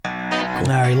All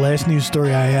right, last news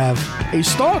story I have. A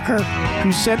stalker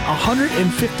who sent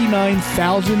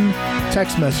 159,000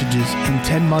 text messages in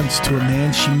 10 months to a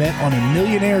man she met on a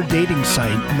millionaire dating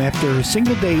site. And after a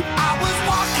single date, I was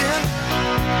walking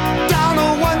down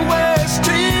a one-way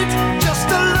street, just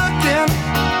looking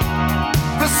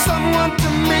for someone to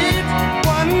meet.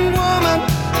 One woman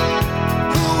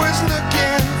who was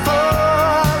looking for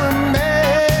a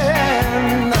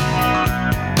man.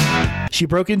 she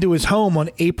broke into his home on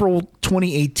April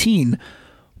 2018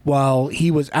 while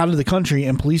he was out of the country,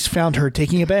 and police found her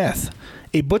taking a bath.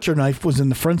 A butcher knife was in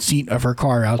the front seat of her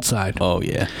car outside. Oh,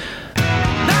 yeah.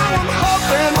 Now I'm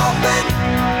hoping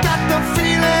that the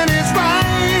feeling is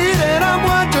right, and I'm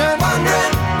wondering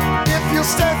if you'll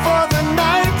stay for the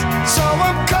night. So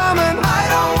I'm coming. I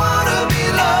don't wanna be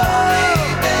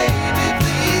lonely, baby.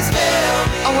 Please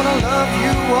help me. I wanna love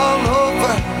you all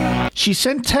over. She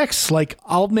sent texts like,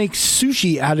 "I'll make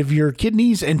sushi out of your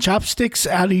kidneys and chopsticks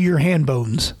out of your hand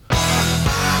bones." Do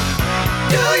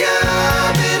you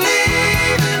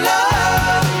believe in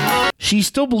love? She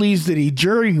still believes that a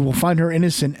jury will find her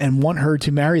innocent and want her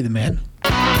to marry the man. Do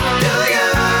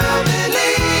you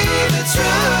believe it's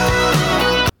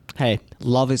true? Hey,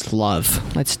 love is love.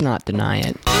 Let's not deny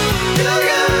it. Do you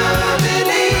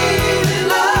believe in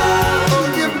love? Oh,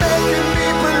 you're making me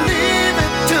believe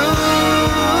it too.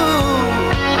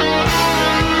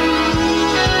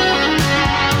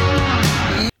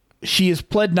 She has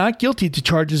pled not guilty to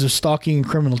charges of stalking and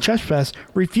criminal trespass,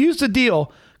 refused the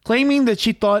deal, claiming that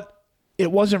she thought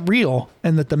it wasn't real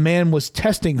and that the man was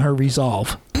testing her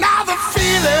resolve. Now the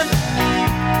feeling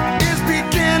is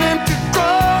beginning to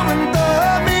grow, and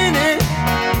the meaning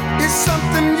is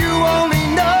something you only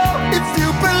know if you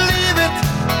believe it.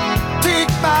 Take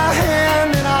my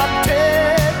hand and I'll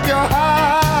take your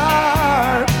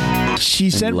heart.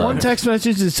 She sent love one it. text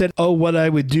message that said, "Oh, what I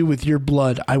would do with your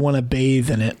blood. I want to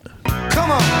bathe in it." Come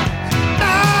on.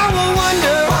 Now I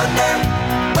wonder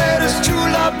where does true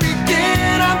love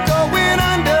begin? I'm going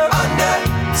under.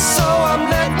 So I'm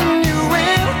letting you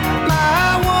in,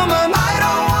 my woman. I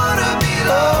don't wanna be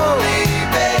lonely,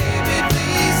 baby.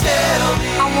 Please tell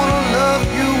me. I wanna love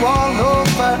you all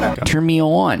over. Turn me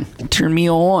on. Turn me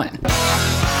on. Do you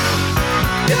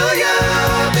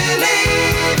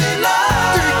believe in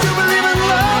love? Do you believe in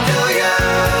love? Do you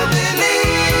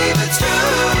believe it's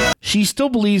true? She still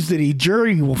believes that a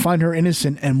jury will find her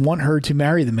innocent and want her to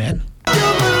marry the man. You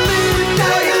believe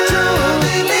that it's true.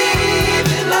 Believe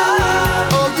in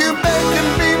love. Oh, you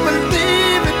making me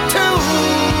believe it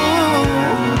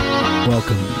too.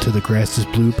 Welcome to the Grass is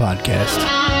Blue podcast.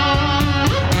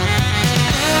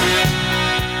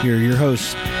 Here are your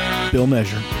hosts, Bill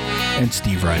Measure and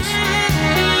Steve Rice.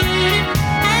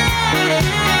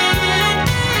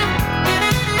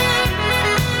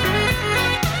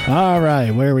 All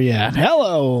right, where are we at?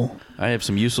 Hello. I have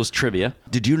some useless trivia.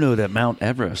 Did you know that Mount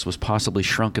Everest was possibly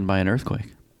shrunken by an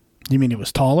earthquake? You mean it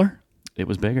was taller? It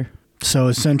was bigger So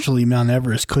essentially Mount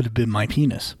Everest could have been my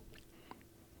penis.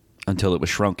 until it was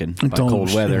shrunken by Until cold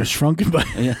it weather was shrunken by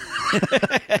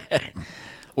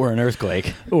or an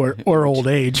earthquake. or old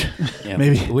age. Yeah,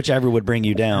 Maybe whichever would bring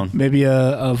you down. maybe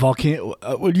a volcano.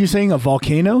 What are you saying? A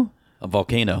volcano? A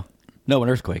volcano. No, an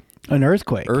earthquake. An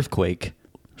earthquake? Earthquake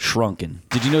shrunken.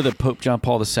 Did you know that Pope John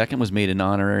Paul II was made an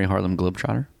honorary Harlem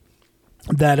Globetrotter?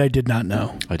 That I did not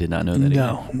know. I did not know that.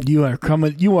 No, you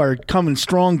are coming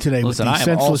strong today. Listen, with I these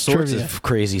have all senseless sorts trivia. of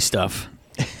crazy stuff.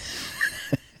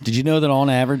 Did you know that on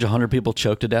average 100 people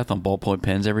choke to death on ballpoint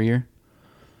pens every year?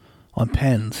 On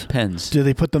pens. Pens. Do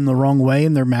they put them the wrong way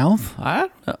in their mouth? I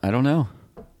don't know.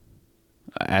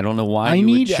 I don't know why you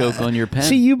would choke on your pen.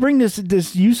 See, you bring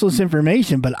this useless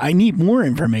information, but I need more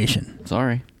information.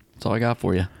 Sorry. That's all I got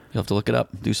for you. You'll have to look it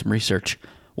up. Do some research.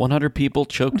 100 people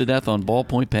choke to death on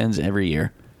ballpoint pens every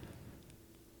year.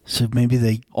 So maybe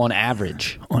they, On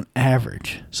average. on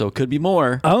average. So it could be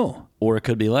more, Oh, or it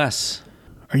could be less.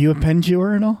 are you a pen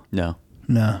chewer at all? No.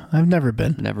 No, I've never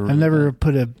been. Never I've really never been.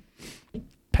 put a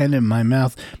pen in my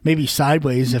mouth. Maybe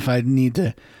sideways if I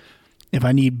need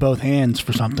both hands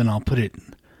for something, I'll put it,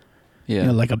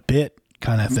 Yeah. like a bit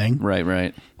kind of thing.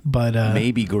 Right. But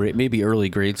Maybe early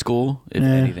grade school, if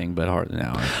anything, but hard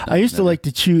now. I used to like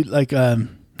to chew,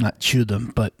 not chew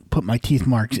them, but put my teeth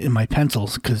marks in my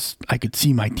pencils because I could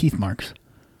see my teeth marks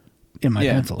in my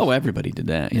pencils. Oh, everybody did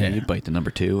that. Yeah, Yeah. you'd bite the number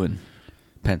 2 and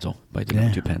pencil. Bite the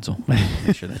number 2 pencil.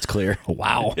 Make sure that's clear.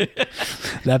 Wow.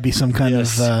 That'd be some kind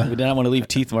Yes. of, We don't want to leave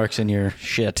teeth marks in your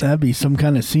shit. that'd be some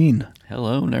kind of scene.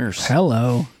 Hello, nurse.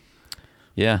 Hello.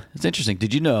 Yeah, it's interesting.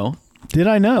 Did you know? Did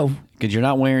I know? Because you're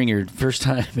not wearing your first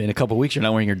time in a couple weeks, you're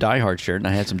not wearing your Die Hard shirt, and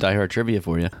I had some Die Hard trivia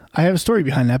for you. I have a story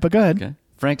behind that, but go ahead. Okay.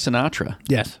 Frank Sinatra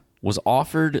Yes. was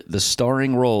offered the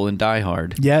starring role in Die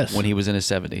Hard. Yes. When he was in his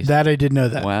 70s. That I did know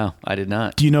that. Wow, I did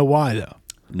not. Do you know why, though?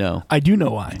 No. I do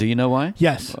know why. Do you know why?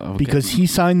 Yes, Okay. because he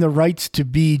signed the rights to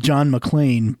be John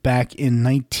McClane back in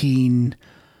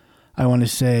I want to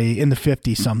say in the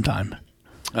 50s sometime.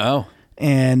 Oh.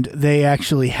 And they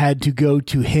actually had to go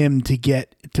to him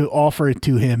to offer it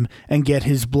to him and get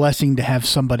his blessing to have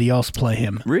somebody else play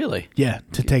him. Really? Yeah,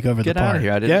 to take over the Get part. out of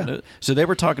here. I didn't know. So they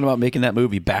were talking about making that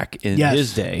movie back in Yes.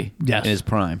 his day, Yes. in his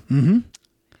prime.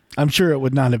 I'm sure it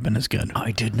would not have been as good.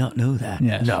 I did not know that.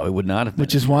 Yes. No, it would not have been.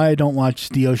 Which is why I don't watch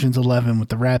the Ocean's 11 with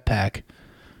the Rat Pack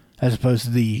as opposed to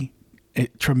the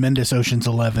tremendous Ocean's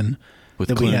 11 With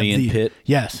that we have Clooney and Pitt?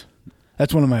 Yes.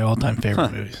 That's one of my all-time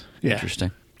favorite movies. Yeah.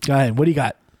 Interesting. Go ahead. What do you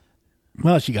got?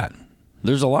 What else you got?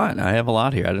 There's a lot. I have a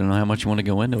lot here. I don't know how much you want to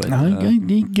go into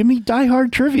it. Give me Die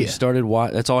Hard trivia.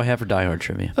 That's all I have for Die Hard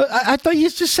trivia. I thought you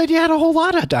just said you had a whole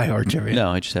lot of Die Hard trivia. No,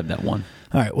 I just have that one.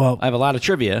 All right. Well, I have a lot of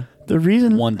trivia. the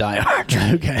reason One Die Hard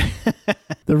trivia. Okay.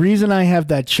 The reason I have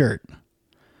that shirt,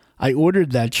 I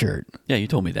ordered that shirt Yeah, you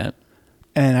told me that.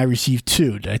 and I received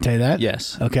 2. Did I tell you that?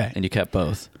 Yes. Okay. And you kept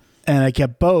both. And I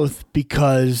kept both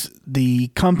because the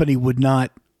company would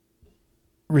not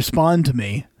respond to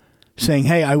me saying,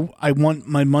 hey, I want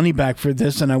my money back for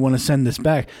this and I want to send this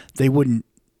back. They wouldn't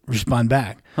respond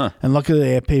back. Huh. And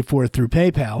luckily I paid for it through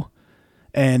PayPal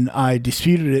and I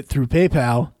disputed it through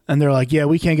PayPal and they're like, yeah,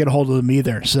 we can't get a hold of them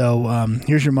either. So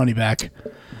here's your money back.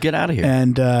 Get out of here.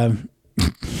 And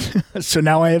so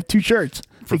now I have 2 shirts.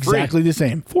 For exactly free. the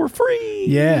same. For free.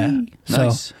 Yeah.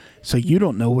 Nice. So you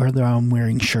don't know whether I'm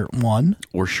wearing shirt 1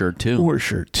 Or shirt 2. or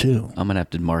shirt 2. I'm going to have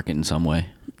to mark it in some way.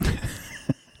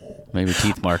 Maybe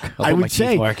teeth mark. I'll I put my would say,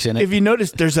 teeth marks in it. if you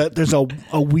notice, there's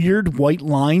a weird white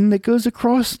line that goes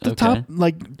across the Okay. top,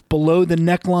 like below the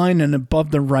neckline and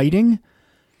above the writing.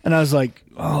 And I was like,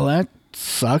 oh, that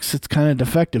sucks. It's kind of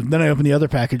defective. Then I opened the other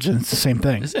package and it's the same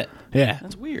thing. Is it? Yeah.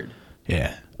 That's weird.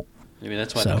 Yeah. Maybe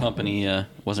that's why So- the company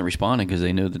wasn't responding because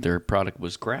they knew that their product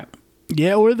was crap.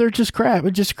 Yeah, or they're just crap.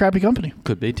 It's just a crappy company.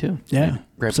 Could be too. Yeah.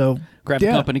 Crap, So, crappy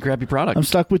yeah. company, crappy product. I'm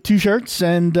stuck with 2 shirts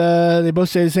and they both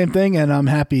say the same thing and I'm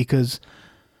happy because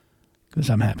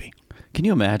I'm happy. Can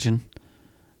you imagine?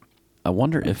 I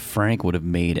wonder if Frank would have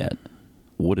made it.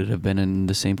 Would it have been in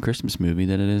the same Christmas movie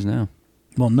that it is now?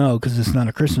 Well, no, because it's not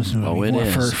a Christmas movie. Oh, it Well,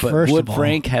 is. But first would of all,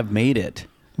 Frank have made it?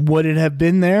 would it have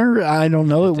been there? I don't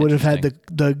know. It That's would have had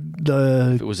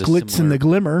the If it was a glitz and similar the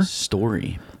glimmer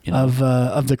story you know?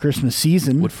 of the Christmas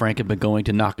season. Would Frank have been going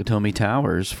to Nakatomi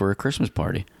Towers for a Christmas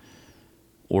party?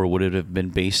 Or would it have been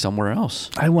based somewhere else?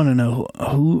 I want to know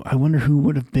who. I wonder who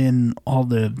would have been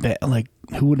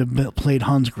who would have played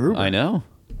Hans Gruber. I know.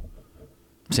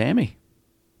 Sammy.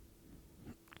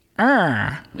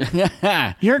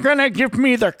 You're gonna give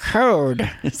me the code.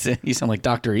 You sound like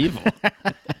Dr. Evil.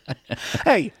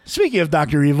 Hey, speaking of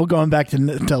Dr. Evil, going back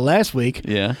to last week,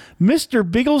 Yeah. Mr.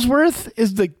 Bigglesworth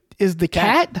is the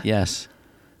cat. Yes.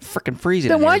 Frickin' freezing.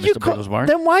 Then in why'd here, you Mr. call? Bigglesworth.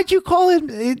 Then why'd you call him?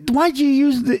 Why'd you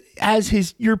use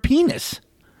as your penis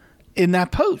in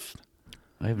that post?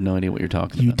 I have no idea what you're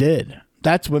talking You about. did.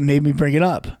 That's what made me bring it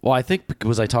up. Well, I think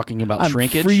was I talking about I'm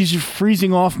shrinkage?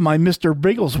 freezing off my Mr.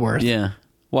 Bigglesworth. Yeah.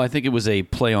 Well, I think it was a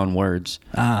play on words.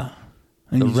 And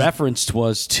The you just- reference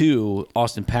was to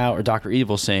Austin Powers or Dr.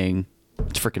 Evil saying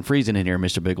it's freaking freezing in here,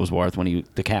 Mr. Bigglesworth, when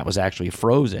the cat was actually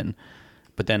frozen.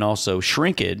 But then also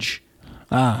shrinkage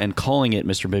and calling it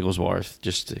Mr. Bigglesworth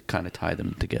just to kind of tie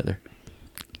them together.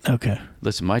 Okay.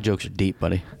 Listen, my jokes are deep,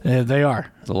 buddy. Yeah, they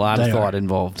are. There's a lot They of are. thought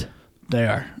involved. They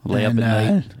are. Lay up And,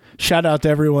 at night. Shout out to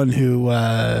everyone who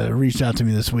reached out to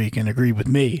me this week and agreed with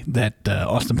me that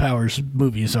Austin Powers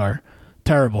movies are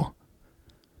terrible,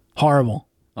 horrible,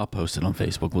 I'll post it on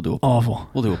Facebook. We'll do a poll. awful.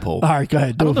 We'll do a poll. All right, go ahead.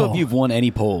 I Do don't a know poll. if you've won any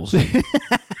polls. I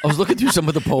was looking through some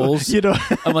of the polls. You know-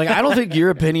 I'm like, I don't think your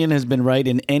opinion has been right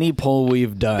in any poll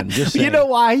we've done. Just saying. You know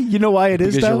why? You know why it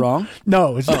is Because you're though? wrong?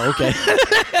 No, it's Oh, okay.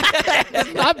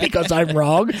 it's not because I'm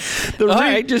wrong. The All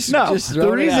right, just the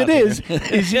throwing it reason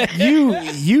out is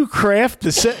you craft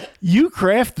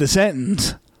the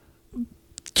sentence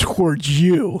towards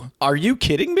you. Are you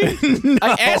kidding me?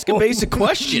 I ask a basic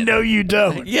question. No, you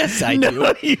don't. Yes, I No,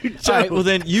 do. you don't. All right, well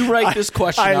then you write this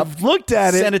question up. I've looked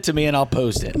at it. Send it to me and I'll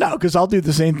post it. No, because I'll do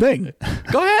the same thing.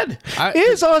 Go ahead.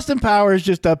 Is Austin Powers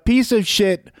just a piece of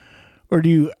shit, or do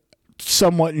you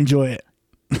somewhat enjoy it?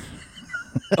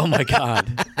 Oh my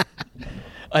God.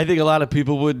 I think a lot of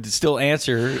people would still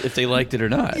answer if they liked it or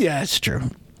not. Yeah, it's true.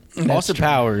 Austin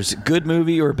Powers, good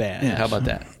movie or bad? Yes. How about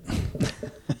that?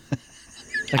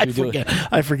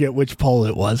 I forget which poll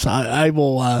it was. I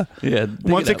will.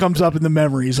 Once it comes up in the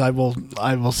memories, I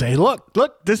will say, look,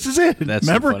 this is it. That's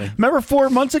so funny. Remember 4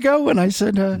 months ago when I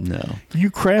said, No.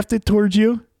 you crafted towards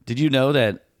you? Did you know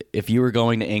that if you were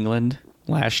going to England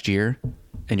last year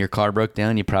and your car broke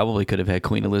down, you probably could have had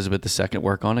Queen Elizabeth II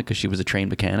work on it because she was a trained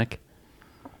mechanic?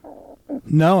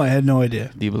 No, I had no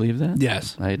idea. Do you believe that?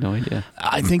 Yes. I had no idea.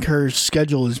 I think her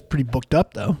schedule is pretty booked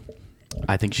up, though.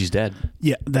 I think she's dead.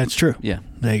 Yeah, that's true. Yeah.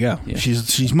 There you go. Yeah.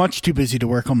 she's much too busy to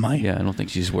work on my Yeah, I don't think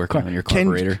she's working on your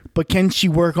carburetor. But can she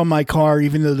work on my car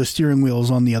even though the steering wheel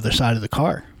is on the other side of the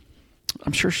car?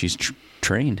 I'm sure she's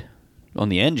trained on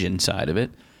the engine side of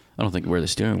it. I don't think where the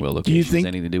steering wheel location has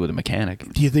anything to do with a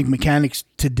mechanic. Do you think mechanics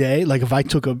today, like if I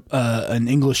took an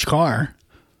English car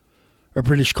or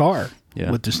British car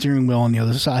with the steering wheel on the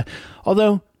other side,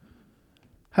 although,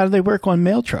 how do they work on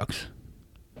mail trucks?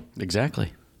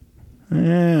 Exactly.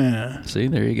 Yeah. See,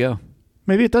 there you go.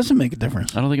 Maybe it doesn't make a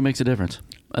difference. I don't think it makes a difference.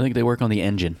 I think they work on the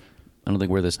engine. I don't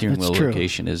think where the steering wheel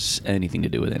location is anything to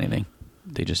do with anything.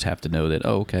 They just have to know that,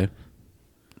 okay,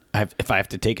 if I have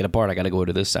to take it apart, I got to go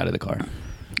to this side of the car.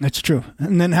 That's true.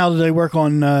 And then how do they work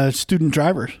on student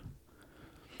drivers?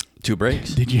 2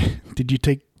 brakes. Did you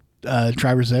take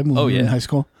driver's ed when you were in high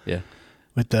school? Yeah.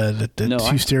 With the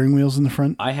two steering wheels in the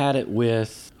front? I had it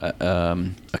with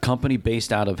a company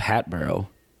based out of Hatboro.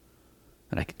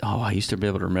 And I used to be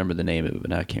able to remember the name of it, but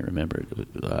now I can't remember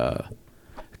it.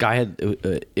 Guy had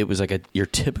it was like your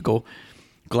typical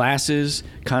glasses,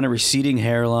 kind of receding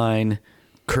hairline,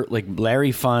 like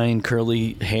Larry Fine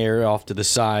curly hair off to the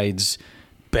sides,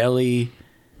 belly.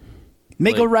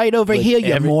 Make a right over here,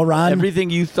 you moron. Everything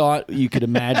you thought you could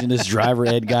imagine this driver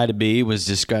ed guy to be was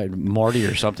described. Marty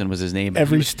or something was his name.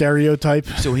 Every stereotype.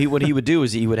 So what he would do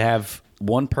is he would have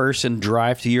one person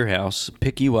drive to your house,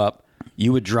 pick you up.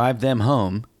 You would drive them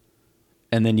home,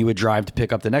 and then you would drive to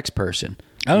pick up the next person.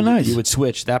 Oh, nice. You would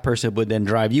switch. That person would then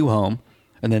drive you home,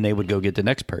 and then they would go get the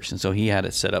next person. So he had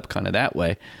it set up kind of that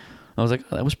way. I was like,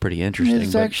 oh, that was pretty interesting.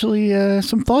 There's actually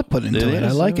some thought put into it. I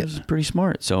like it. It was pretty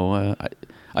smart. So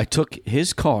I took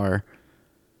his car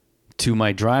to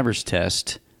my driver's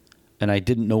test, and I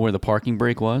didn't know where the parking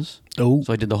brake was. Oh.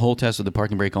 So I did the whole test with the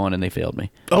parking brake on, and they failed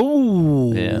me.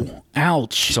 Oh. Yeah.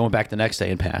 Ouch. So I went back the next day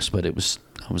and passed, but I was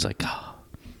like, oh.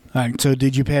 All right. So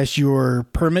did you pass your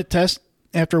permit test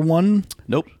after one?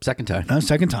 Nope. Second time.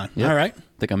 Second time. Yep. All right.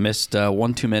 I think I missed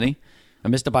one too many. I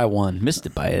missed it by one. Missed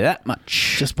it by that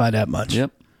much. Just by that much.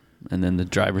 Yep. And then the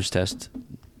driver's test,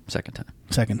 second time.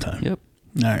 Second time. Yep.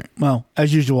 All right. Well,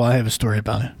 as usual, I have a story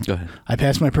about it. Go ahead. I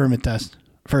passed my permit test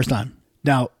first time.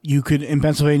 Now, you could, in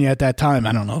Pennsylvania at that time,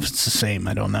 I don't know if it's the same.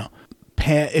 I don't know.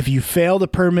 If you fail the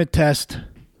permit test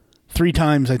 3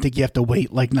 times, I think you have to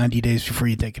wait like 90 days before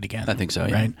you take it again. I think so,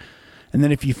 yeah. Right? And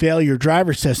then if you fail your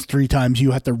driver's test 3 times,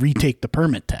 you have to retake the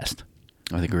permit test.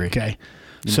 I agree. Okay.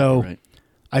 So right.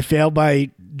 I failed my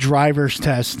driver's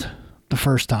test the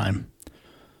first time.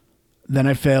 Then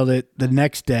I failed it the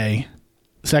next day,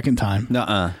 second time.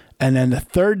 Nuh-uh. And then the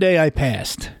third day I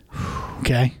passed.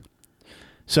 Okay.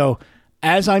 So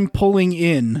as I'm pulling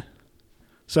in,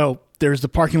 so there's the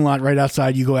parking lot right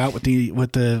outside. You go out with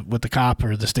the cop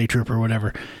or the state trooper or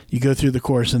whatever. You go through the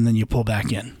course and then you pull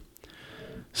back in.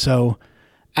 So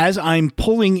as I'm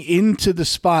pulling into the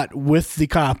spot with the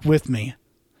cop with me,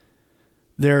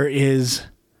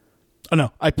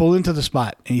 I pull into the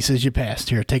spot and he says, you passed.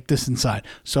 Here, take this inside.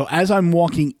 So as I'm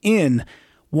walking in,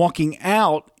 walking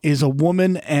out is a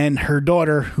woman and her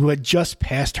daughter who had just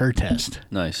passed her test.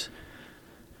 Nice.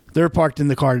 They're parked in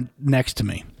the car next to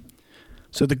me.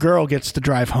 So the girl gets to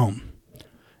drive home.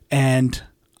 And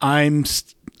I'm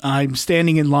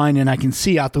standing in line and I can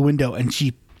see out the window and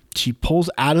she pulls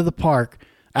out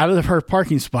of her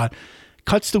parking spot,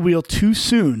 cuts the wheel too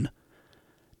soon,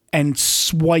 and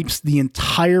swipes the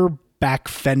entire back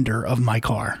fender of my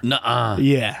car. Nuh-uh.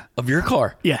 Yeah. Of your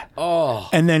car? Yeah. Oh.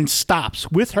 And then stops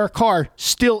with her car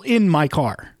still in my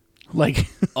car. Like,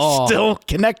 still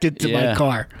connected to my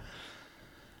car.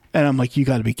 And I'm like, you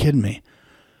got to be kidding me.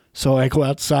 So I go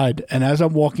outside, and as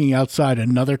I'm walking outside,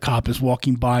 another cop is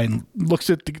walking by and looks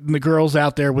at the girls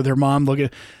out there with her mom looking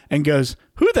and goes,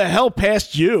 who the hell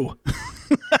passed you?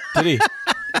 Did he?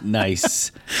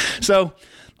 Nice. So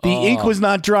the ink was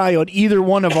not dry on either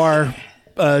one of our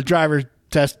driver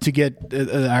tests to get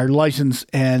our license,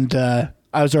 and I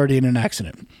was already in an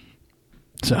accident.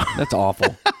 So that's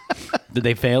awful. Did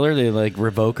they fail her? Did they like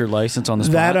revoke her license on the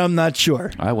spot? That I'm not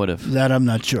sure. I would have. That I'm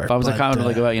not sure. If I was a cop, I'd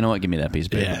like, go out. You know what? Give me that piece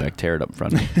of paper back. Tear it up in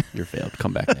front of me. You're failed.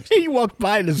 Come back next. He walked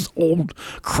by and this old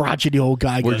crotchety old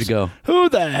guy Where'd goes, you go? Who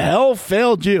the hell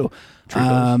failed you?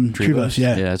 Trevos.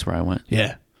 Yeah. Yeah, that's where I went.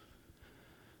 Yeah.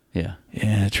 Yeah.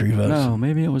 Yeah, Trevose. No,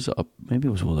 maybe it was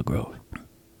Willow Grove.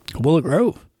 Willow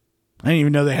Grove. I didn't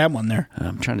even know they had one there.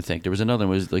 I'm trying to think. There was another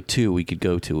one. It was like 2 we could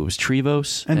go to. It was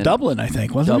Trevose. And Dublin, I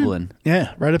think, wasn't Dublin. it?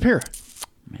 Yeah, right up here.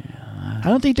 I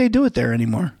don't think they do it there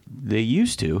anymore. They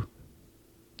used to.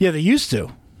 Yeah, they used to.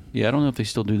 Yeah, I don't know if they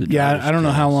still do the Yeah, driver's I don't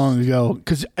know how test. long ago.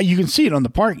 Because you can see it on the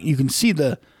park. You can see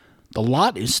the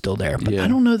lot is still there. But Yeah. I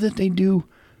don't know that they do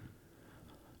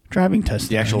driving tests.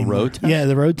 The there actual anymore. road test? Yeah,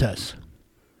 the road test.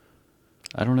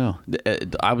 I don't know.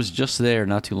 I was just there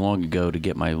not too long ago to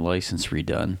get my license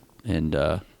redone, and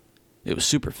it was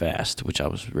super fast, which I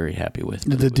was very happy with.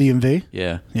 The DMV?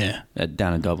 Yeah. Yeah.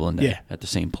 Down in Dublin, Yeah. at the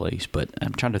same place. But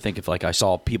I'm trying to think if I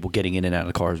saw people getting in and out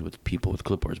of cars with people with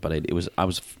clipboards, but I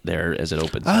was there as it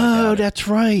opened. So I Oh, got it. that's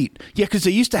right. Yeah, because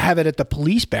they used to have it at the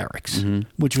police barracks,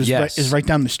 which was Yes. is right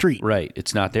down the street. Right.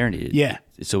 It's not there anymore. Yeah.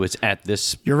 So it's at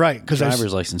this You're right. Because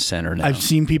driver's license center now. I've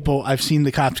seen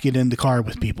the cops get in the car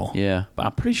with people. Yeah. But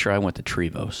I'm pretty sure I went to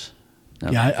Trevose.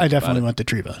 Now Yeah, that I think definitely about went to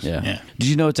Trevose. it. Yeah. Yeah. Did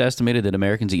you know it's estimated that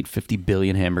Americans eat 50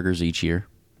 billion hamburgers each year?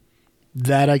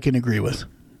 That I can agree with.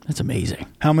 That's amazing.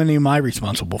 How many am I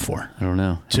responsible for? I don't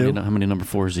know. Two? How many number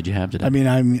 4s did you have today? I mean,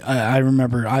 I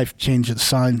remember I've changed the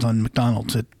signs on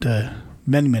McDonald's at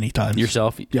many times.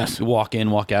 Yourself? Yes. You walk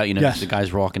in, walk out. You know, Yes. the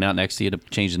guy's walking out next to you to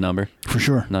change the number. For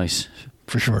sure. Nice.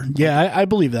 For sure. Yeah, I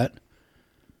believe that.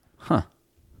 Huh.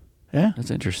 Yeah,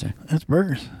 That's interesting. that's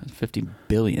burgers. That's 50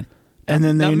 billion. And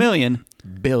then Not they million,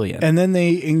 billion. and then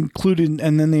they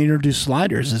introduced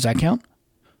sliders. Does that count?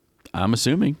 I'm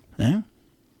assuming. Yeah,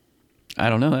 I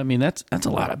don't know. I mean, that's a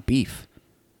lot of beef.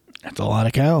 that's a lot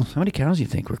of cows. How many cows do you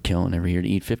think we're killing every year to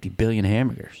eat 50 billion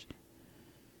hamburgers?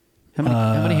 How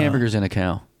many hamburgers in a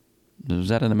cow? Was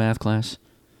that in the math class?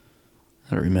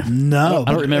 I don't remember. No, I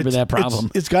don't but remember it's- that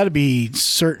problem. It's got to be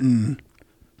certain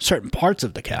parts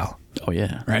of the cow, Oh,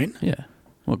 yeah. right? Yeah.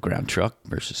 Well, ground truck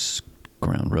versus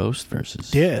ground roast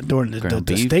versus... Yeah, during the Ground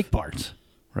beef. steak parts.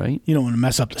 Right? You don't want to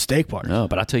mess up the steak parts. No,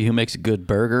 but I'll tell you who makes a good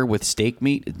burger with steak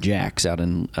meat? Jack's out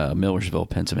in Millersville,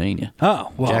 Pennsylvania.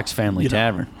 Oh, well, Jack's Family you know,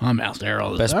 Tavern. I'm out there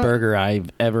all the Best time. burger I've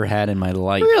ever had in my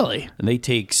life. Really? And they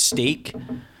take steak,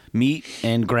 meat,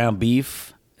 and ground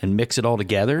beef and mix it all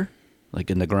together,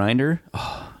 like in the grinder.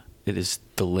 Oh, it is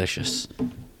delicious.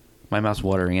 My mouth's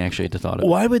watering actually at the thought of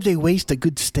Why would they waste a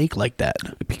good steak like that?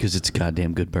 it. Because it's a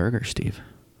goddamn good burger, Steve.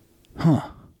 Huh?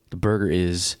 The burger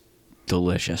is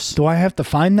delicious. Do I have to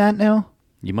find that now?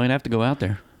 You might have to go out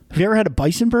there. Have you ever had a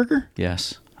bison burger?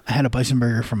 Yes. I had a bison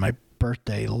burger for my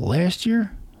birthday last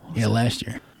year. Yeah, last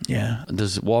year. Yeah.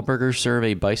 Does Wahlburgers serve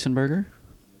a bison burger?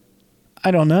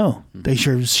 I don't know. They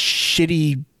serve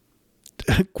shitty,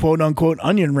 quote unquote,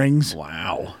 onion rings.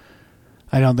 Wow.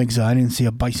 I don't think so. I didn't see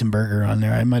a bison burger on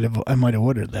there. I might have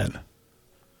ordered that.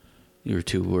 You were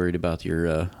too worried about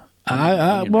your...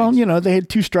 onion Well, rings. you know, they had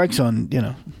 2 strikes on. You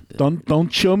know,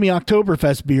 don't show me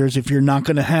Oktoberfest beers if you're not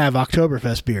going to have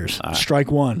Oktoberfest beers.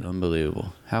 Strike 1.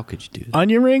 Unbelievable. How could you do that?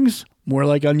 Onion rings, more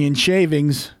like onion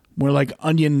shavings, more like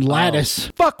onion lattice.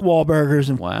 Fuck Wahlburgers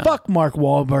and Wow. fuck Mark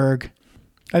Wahlberg.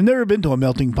 I've never been to a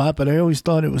melting pot, but I always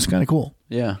thought it was kind of cool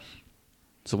Yeah.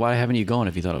 So why haven't you gone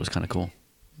if you thought it was kind of cool?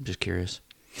 I'm just curious.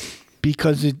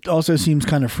 because it also seems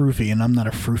kind of froofy, and I'm not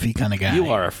a froofy kind of guy. You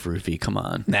are a fruity. Come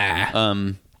on. Nah.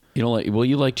 You don't like. Well,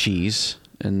 you like cheese,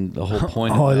 and the whole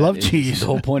point. Oh, of I that love is- cheese. The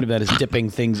whole point of that is dipping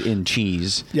things in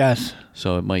cheese, Yes.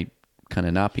 so it might kind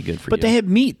of not be good for But you. they have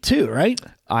meat too, right?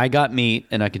 I got meat,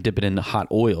 and I could dip it in hot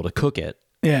oil to cook it,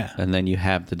 Yeah. and then you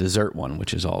have the dessert one,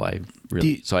 which is all I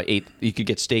really. So I ate. You could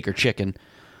get steak or chicken,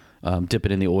 dip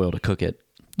it in the oil to cook it.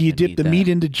 Do you and dip eat the that. meat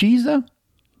into cheese though?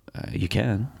 You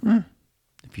can,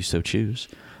 if you so choose.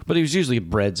 But it was usually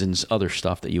breads and other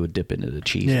stuff that you would dip into the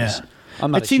cheeses. Yeah.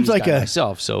 I'm not It a seems cheese like guy a-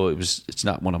 myself, so it's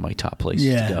not one of my top places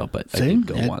Yeah. to go. But I See? did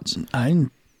go It- once.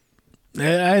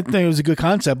 I think it was a good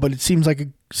concept, but it seems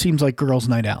like girls'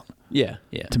 night out Yeah,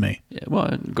 yeah. to me. Yeah,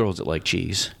 well, girls that like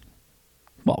cheese.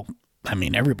 Well, I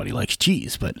mean, everybody likes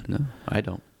cheese, but No, I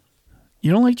don't.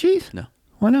 you don't like cheese? No,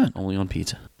 Why not? only on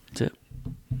pizza. That's it.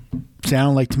 See, I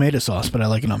don't like tomato sauce, but I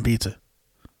like it on pizza.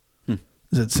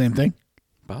 Is that the same thing?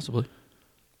 Possibly.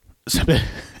 Same Do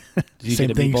you thing,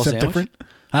 get a meatball except sandwich? different?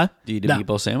 Huh? Do you do no. a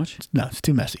meatball sandwich? No, it's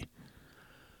too messy.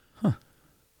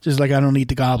 Just like I don't eat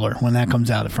the gobbler when that comes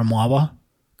out from Wawa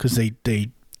because they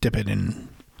dip it in.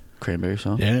 Cranberry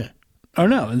sauce? Yeah. Oh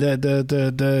no,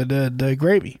 the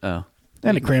gravy Oh.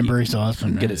 and the cranberry sauce. You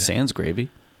can get it sans gravy.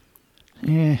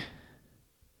 Yeah.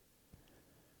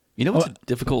 You know what's a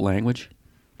difficult language?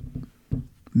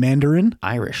 Mandarin.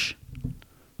 Irish.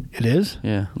 It is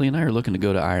Yeah. Lee and I are looking to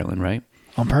go to Ireland, right?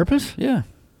 on purpose. Yeah.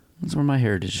 That's where my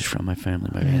heritage is from, my family,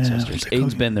 my Yeah, ancestors. but they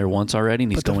Aiden's go- been there once already,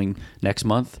 and he's but the- going next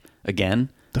month again.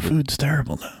 The food's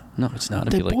terrible, though. No, it's not.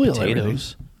 If They you like boil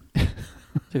potatoes.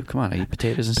 Dude, come on. I eat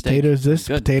potatoes and steak. Potatoes this,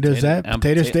 Good. potatoes that,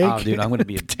 potato steak. Oh, dude, I'm going to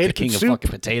be the Potato king soup. of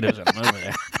fucking potatoes when I'm over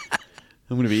there.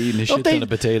 I'm going to be eating a shit they- ton of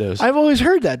potatoes. I've always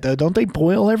heard that, though. Don't they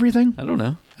boil everything? I don't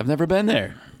know. I've never been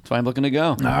there. That's why I'm looking to go.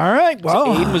 All right. Well,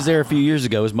 Aiden was there a few years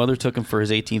ago. His mother took him for his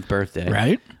 18th birthday.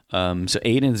 right. So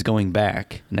Aiden is going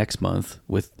back next month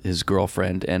with his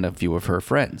girlfriend and a few of her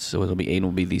friends. So Aiden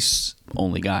will be the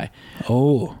only guy.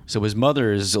 Oh. So his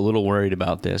mother is a little worried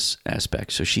about this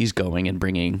aspect. So she's going and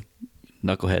bringing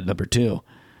Knucklehead number 2.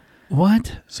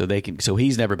 What? So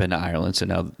he's never been to Ireland. So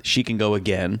now she can go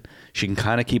again. She can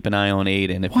kind of keep an eye on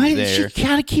Aiden if Why he's does there. she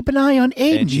gotta keep an eye on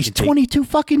Aiden? And she He's can take- 22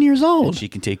 fucking years old. And she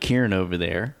can take Kieran over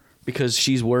there because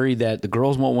she's worried that the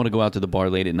girls won't want to go out to the bar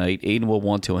late at night. Aiden will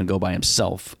want to and go by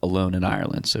himself alone in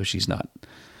Ireland. So she's not.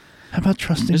 How about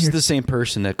trusting This your... is the same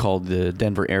person that called the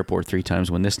Denver airport 3 times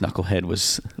when this knucklehead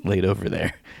was laid over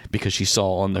there because she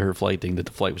saw on her flight thing that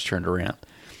the flight was turned around.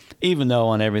 Even though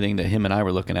on everything that him and I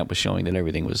were looking at was showing that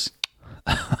everything was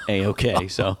A-okay.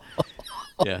 So,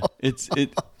 yeah,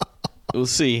 we'll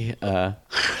see.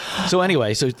 So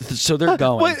anyway, so they're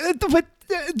going. But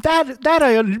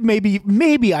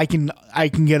maybe I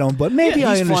can get on, but maybe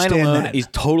I he's flying understand alone. that. He's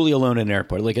totally alone in an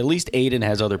airport. Like at least Aiden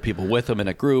has other people with him in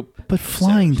a group. But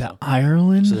flying to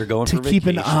Ireland So they're going to for keep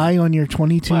an vacation. eye on your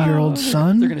 22-year-old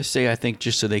son? They're going to say, I think,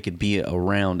 just so they could be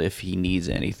around if he needs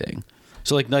anything.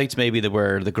 So like nights maybe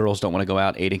where the girls don't want to go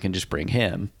out, Aiden can just bring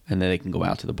him, and then they can go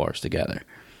out to the bars together.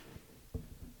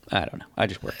 I don't know. I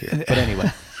just work here. But anyway.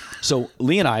 So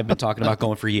Lee and I have been talking about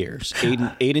going for years.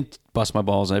 Aiden busts my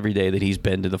balls every day that he's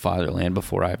been to the fatherland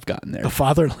before I've gotten there. The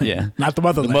fatherland. Yeah. Not the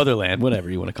motherland. The motherland, whatever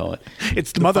you want to call it.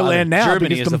 It's the motherland now. Germany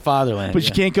because is the fatherland. But yeah.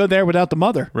 you can't go there without the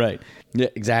mother. Right. Yeah,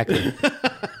 exactly.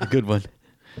 A good one.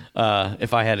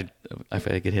 If I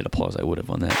could hit applause, I would have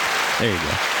on that. There you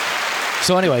go.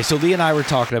 So anyway, so Lee and I were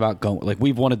talking about going. Like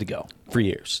we've wanted to go for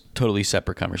years. Totally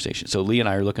separate conversation. So Lee and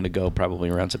I are looking to go probably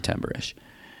around September-ish.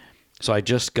 So I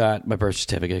just got my birth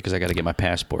certificate because I got to get my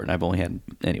passport, and I've only had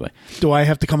anyway. Do I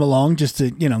have to come along just to,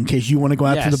 in case you want to go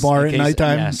out to the bar at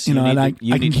nighttime? Yes, and I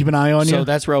can keep an eye on you? So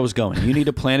that's where I was going. You need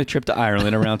to plan a trip to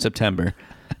Ireland around September,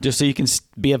 just so you can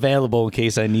be available in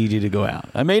case I need you to go out.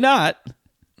 I may not,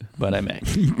 but I may.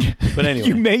 But anyway.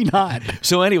 You may not.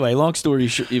 So anyway, long story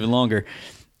even longer.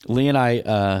 Lee and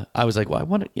I was like,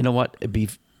 well, you know what? It'd be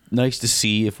nice to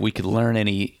see if we could learn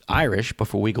any Irish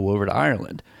before we go over to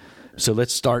Ireland. So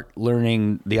let's start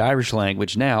learning the Irish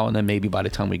language now, and then maybe by the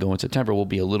time we go in September, we'll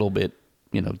be a little bit,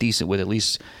 decent with at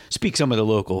least speak some of the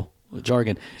local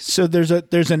jargon. So there's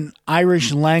an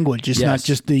Irish language. It's not Yes.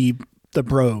 just the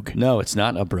brogue. No, it's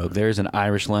not a brogue. There's an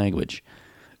Irish language,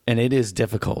 and it is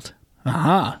difficult.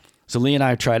 Uh-huh. So Lee and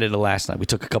I tried it last night. We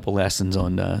took a couple lessons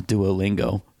on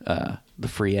Duolingo, the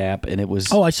free app, and it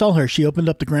was... Oh, I saw her. She opened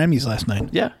up the Grammys last night.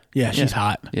 Yeah. Yeah, she's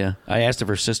hot. Yeah. I asked if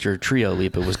her sister Trio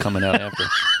Lipa was coming out after.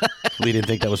 Lee didn't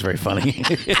think that was very funny.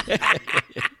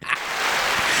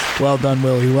 Well done,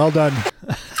 Willie. Well done.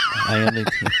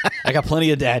 I got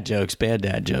plenty of bad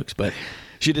dad jokes, but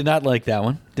she did not like that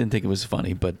one. Didn't think it was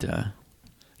funny, but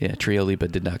yeah, Trio Lipa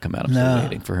did not come out. I'm still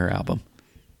waiting for her album.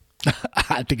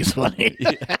 I think it's funny.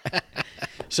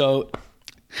 So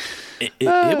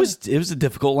it was a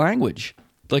difficult language,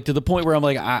 like to the point where I'm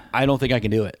like, I don't think I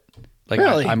can do it. Like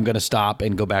Really? I'm going to stop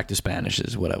and go back to Spanish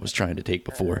is what I was trying to take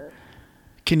before.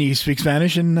 Can you speak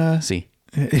Spanish in... See,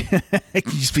 Can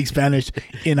you speak Spanish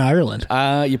in Ireland?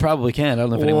 you probably can. I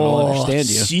don't know if anyone will understand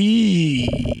you. See.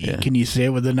 Yeah. Can you say it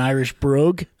with an Irish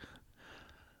brogue?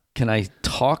 Can I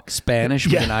talk Spanish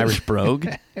with Yeah. an Irish brogue?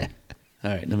 All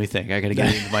right, let me think. I got to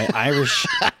get into my Irish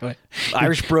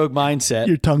brogue mindset.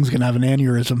 Your tongue's going to have an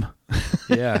aneurysm.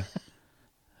 Yeah.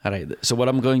 All right. So what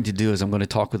I'm going to do is I'm going to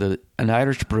talk with an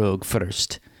Irish brogue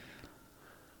first.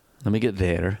 Let me get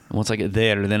there. And once I get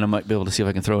there, then I might be able to see if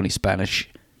I can throw any Spanish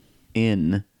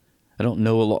in. I don't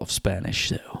know a lot of Spanish,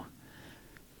 so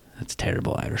that's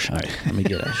terrible Irish. All right, let me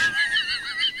get it.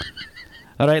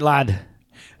 All right, lad.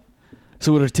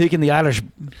 So we were taking the Irish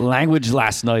language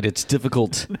last night. It's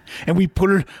difficult. And we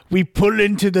put it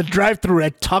into the drive-thru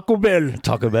at Taco Bell.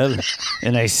 Taco Bell.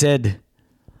 And I said,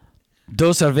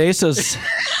 dos cervezas,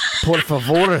 por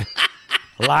favor,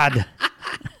 lad.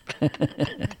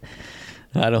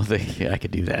 I don't think I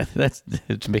could do that.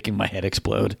 It's making my head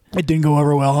explode. It didn't go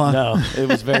over well, huh? No, it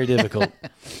was very difficult.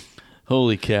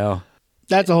 Holy cow.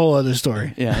 That's a whole other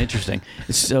story. Yeah, interesting.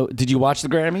 So, did you watch the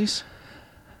Grammys?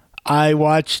 I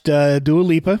watched Dua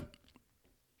Lipa.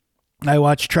 I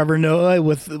watched Trevor Noah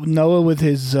with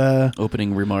his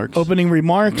Opening remarks.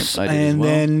 remarks, I did as and well.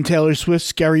 then Taylor Swift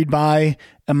scurried by,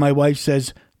 and my wife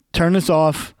says, "Turn this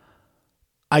off.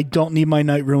 I don't need my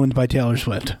night ruined by Taylor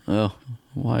Swift. Oh,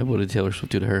 why? What did Taylor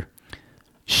Swift do to her?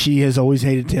 She has always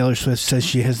hated Taylor Swift. Says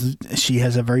she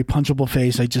has a very punchable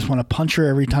face. I just want to punch her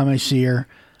every time I see her,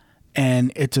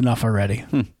 and it's enough already.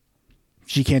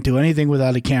 She can't do anything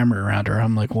without a camera around her.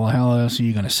 I'm like, well, how else are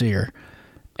you going to see her?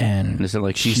 And It's not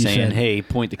like she's she saying, said- "Hey,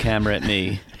 point the camera at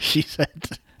me." She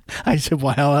said, I said,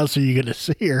 well, how else are you going to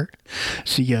see her?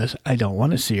 She goes, I don't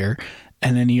want to see her.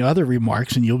 And any other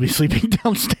remarks, and you'll be sleeping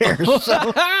downstairs.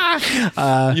 So,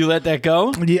 You let that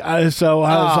go? yeah, so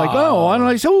I was like, oh, why don't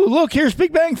I say, oh, look, here's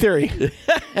Big Bang Theory.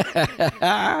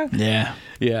 Yeah.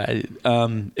 Yeah.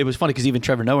 It was funny because even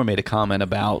Trevor Noah made a comment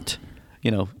about,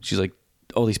 she's like,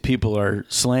 all these people are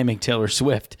slamming Taylor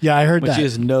Swift. Yeah, I heard when that. She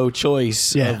has no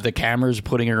choice Yeah. of the cameras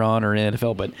putting her on or in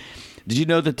NFL. But did you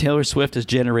know that Taylor Swift has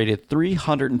generated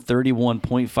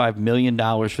 $331.5 million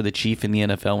for the Chief in the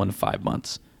NFL in 5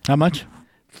 months? How much?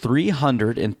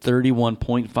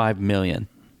 $331.5 million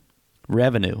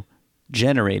revenue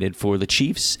generated for the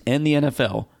Chiefs and the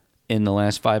NFL in the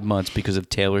last 5 months because of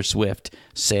Taylor Swift.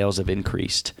 Sales have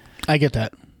increased. I get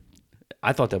that.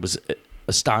 I thought that was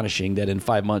astonishing that in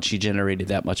 5 months she generated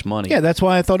that much money. Yeah, that's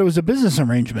why I thought it was a business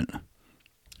arrangement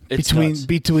It's nuts.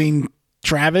 between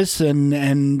Travis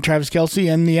and Travis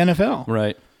Kelce and the NFL.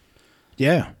 Right.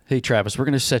 Yeah. Hey, Travis, we're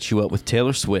going to set you up with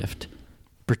Taylor Swift,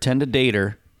 pretend to date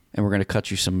her, and we're going to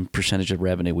cut you some percentage of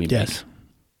revenue we make. Yes.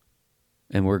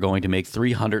 And we're going to make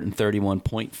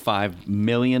 $331.5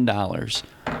 million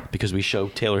because we show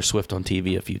Taylor Swift on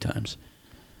TV a few times.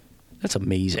 That's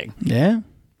amazing. Yeah.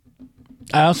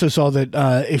 I also saw that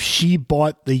if she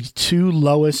bought the two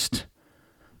lowest,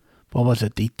 what was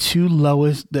it? The two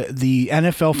lowest, the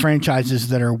NFL franchises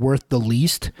that are worth the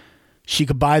least, she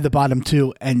could buy the bottom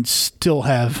two and still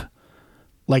have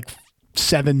like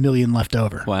 $7 million left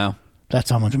over. Wow. That's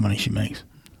how much money she makes.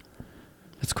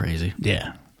 That's crazy.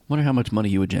 Yeah. Wonder how much money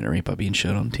you would generate by being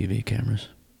showed on TV cameras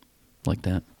like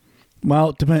that.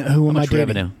 Well, depend. Who am I much dating?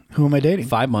 revenue? Who am I dating?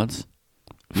 5 months.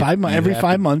 5 months. Every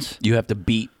 5 months. You have to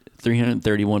beat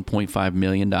 $331.5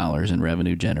 million in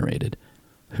revenue generated.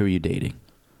 Who are you dating?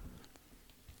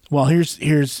 Well, here.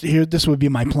 This would be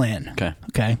my plan. Okay.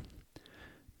 Okay.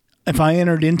 If I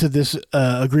entered into this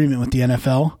agreement with the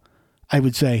NFL, I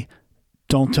would say,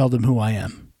 don't tell them who I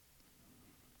am.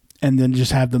 And then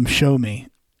just have them show me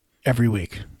every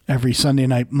week, every Sunday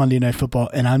night, Monday Night Football,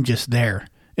 and I'm just there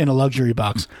in a luxury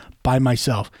box by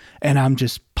myself, and I'm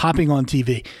just popping on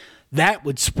TV. That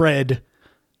would spread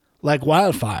like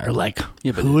wildfire. Like,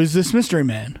 Yeah, but- who is this mystery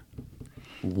man?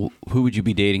 Who would you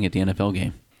be dating at the NFL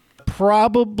game?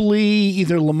 Probably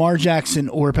either Lamar Jackson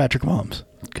or Patrick Mahomes.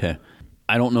 Okay.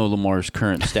 I don't know Lamar's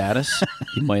current status.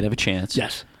 You might have a chance.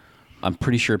 Yes. I'm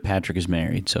pretty sure Patrick is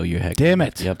married, so you Damn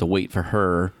it. You have to wait for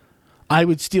her. I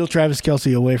would steal Travis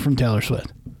Kelce away from Taylor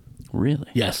Swift. Really?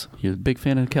 Yes. You're a big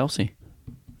fan of Kelsey?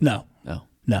 No. Oh,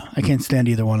 No, I can't stand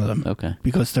either one of them. okay.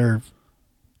 Because they're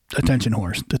attention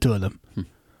whores, the two of them.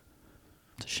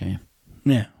 It's a shame.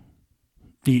 Yeah.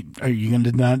 Are you going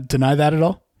to deny that at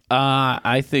all?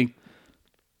 I think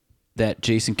that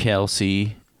Jason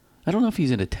Kelsey, I don't know if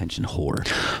he's an attention whore.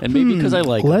 And maybe because I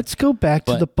like him. Let's go back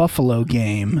to But- the Buffalo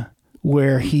game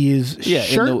where he is Yeah, in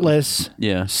the- shirtless,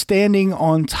 Yeah. standing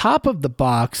on top of the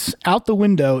box, out the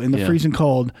window in the Yeah. freezing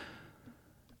cold.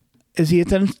 Is he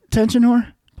attention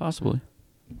whore? Possibly.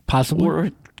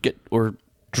 Possibly. Or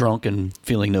drunk and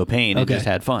feeling no pain and Okay. just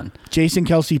had fun. Jason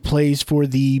Kelce plays for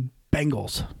the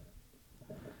Bengals.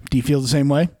 Do you feel the same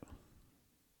way?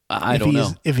 I don't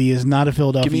know. If he is not a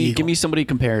Philadelphia Eagle. Give me somebody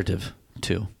comparative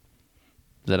to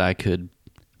that I could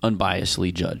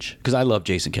unbiasedly judge because I love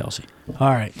Jason Kelsey.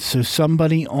 All right, so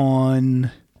somebody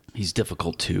on. He's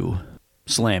difficult to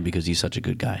slam because he's such a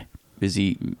good guy. Is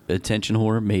he attention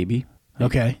whore? Maybe.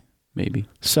 Okay, Maybe.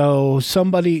 so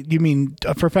somebody. You mean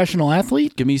a professional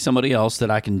athlete? Give me somebody else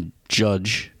that I can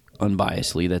judge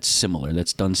unbiasedly that's similar,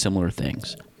 that's done similar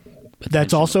things. That's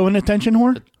Attention- also an attention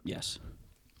whore. Yes.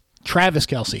 Travis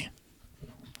Kelce.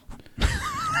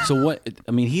 So what?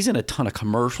 I mean, he's in a ton of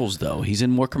commercials, though. He's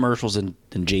in more commercials than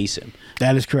Jason.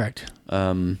 That is correct.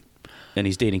 And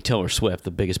he's dating Taylor Swift,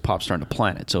 the biggest pop star on the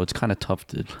planet. So it's kind of tough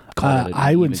to call it an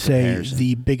I would even say comparison.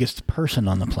 the biggest person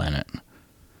on the planet.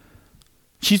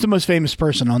 She's the most famous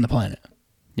person on the planet.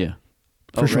 Yeah.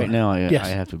 For sure. Right now, Yes. I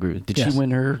have to agree with. Did Yes. she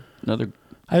win her another?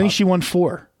 I think she won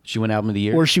 4, She won album of the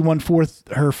year. or she won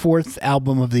her fourth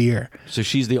album of the year. So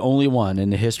she's the only one in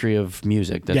the history of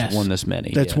music that's Yes. won this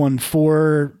many. That's yeah. won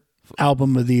 4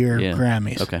 album of the year Yeah.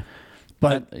 Grammys. Okay.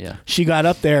 But Yeah. she got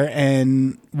up there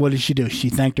and what did she do? She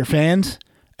thanked her fans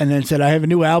and then said, I have a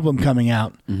new album coming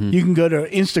out. Mm-hmm. You can go to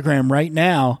Instagram right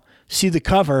now, see the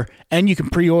cover, and you can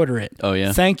pre-order it. Oh,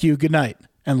 yeah? Thank you. Good night.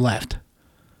 and left.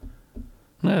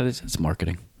 No, it's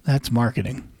marketing. That's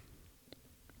marketing.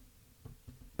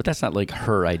 But that's not like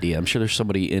her idea. I'm sure there's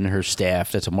somebody in her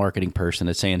staff that's a marketing person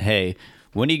that's saying, hey,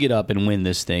 when you get up and win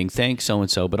this thing, thanks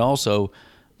so-and-so, but also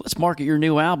let's market your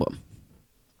new album.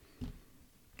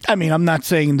 I mean, I'm not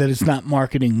saying that it's not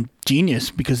marketing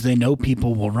genius because they know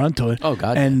people will run to it. Oh,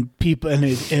 God. And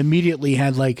it immediately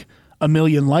had like 1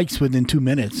 million likes within 2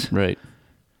 minutes. Right.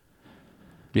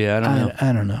 Yeah, I don't know.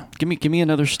 I don't know. Give me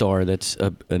another star that's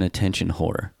an attention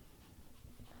whore.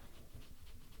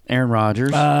 Aaron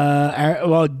Rodgers.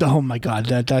 Well, oh my God,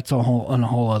 that's on a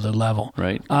whole other level.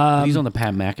 Right. He's on the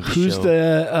Pat McAfee show. Who's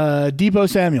the Debo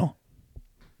Samuel?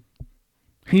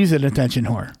 He's an attention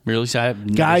whore. Really? So I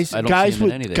Guys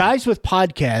with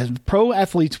podcasts, pro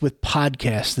athletes with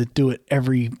podcasts that do it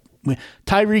every.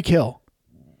 Tyreek Hill.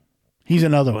 He's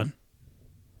another one.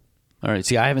 All right.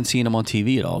 See, I haven't seen him on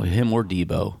TV at all. Him or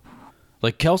Debo.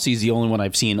 Like Kelsey's the only one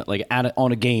I've seen like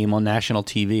on a game on national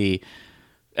TV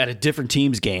at a different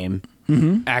team's game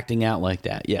acting out like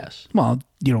that. Yes. Well,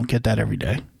 you don't get that every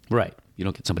day. Right. You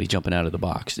don't get somebody jumping out of the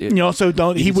box. You also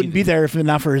don't. He wouldn't be there if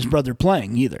not for his brother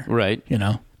playing either. Right. You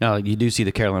know. Now you do see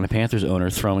the Carolina Panthers owner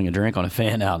throwing a drink on a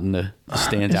fan out in the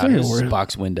stands out his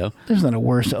box window. There's not a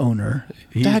worse owner.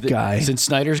 That guy. Since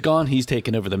Snyder's gone, he's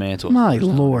taken over the mantle. My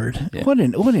Lord, Yeah. what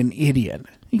an idiot!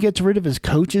 He gets rid of his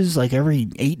coaches like every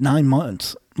 8-9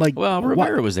 months. Like, Well,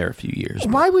 Rivera was there a few years.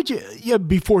 Why would you? Yeah,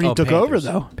 before he took over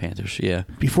though. Panthers, yeah,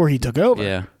 Before he took over.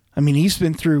 Yeah. I mean, he's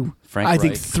been through. Frank I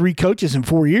think Reich. 3 coaches in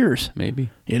 4 years. maybe.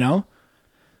 You know.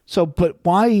 So, but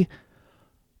why?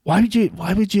 Why would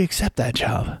you accept that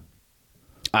job?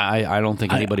 I don't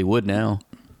think anybody would now.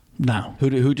 No. Who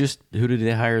did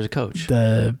they hire as a coach?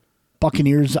 The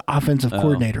Buccaneers offensive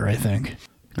coordinator, I think.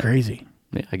 Crazy.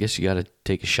 Yeah, I guess you got to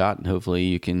take a shot, and hopefully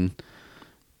you can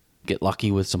get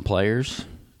lucky with some players,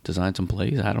 design some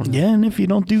plays. I don't know. Yeah, and if you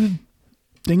don't do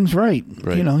things right,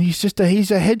 Right. you know, he's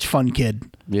a hedge fund kid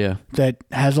Yeah. that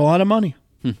has a lot of money.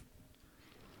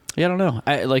 Yeah, I don't know.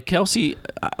 I like Kelsey.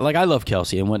 I love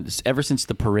Kelsey, and ever since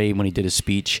the parade when he did his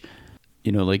speech,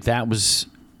 you know, like that was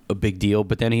a big deal.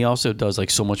 But then he also does like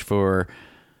so much for,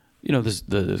 you know,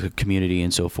 the community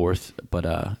and so forth. But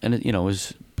but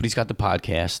he's got the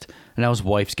podcast, and now his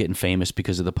wife's getting famous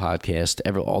because of the podcast.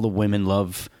 All the women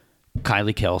love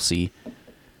Kylie Kelsey.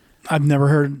 I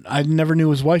never knew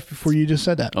his wife before you just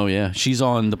said that. Oh yeah, she's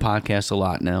on the podcast a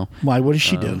lot now. Why? What does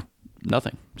she do?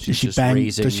 Nothing. Does She's she just bang?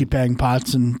 raising. Does she bang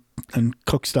pots and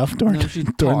cook stuff during their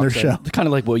talks, show? Kind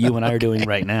of like what you and I are doing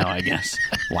right now, I guess.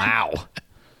 Wow.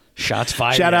 Shots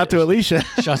fired. Shout out to Alicia.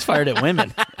 Shots fired at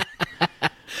women.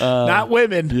 Not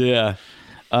women. Yeah.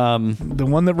 The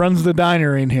one that runs the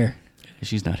diner in here.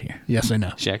 She's not here. Yes, I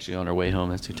know. She's actually on her way home.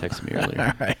 That's who texted me earlier.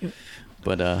 All right.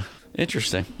 But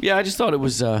interesting. Yeah, I just thought it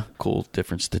was cool,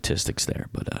 different statistics there.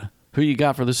 But who you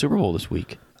got for the Super Bowl this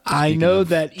week? I Speaking know of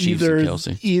that Chiefs and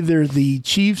Kelsey. either the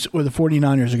Chiefs or the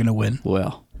 49ers are going to win.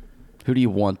 Well, who do you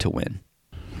want to win?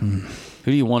 Who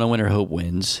do you want to win or hope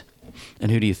wins? And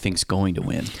who do you think's going to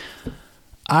win?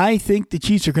 I think the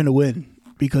Chiefs are going to win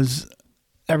because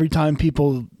every time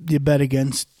you bet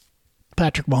against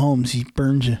Patrick Mahomes, he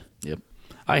burns you. Yep.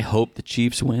 I hope the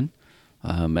Chiefs win,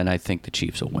 and I think the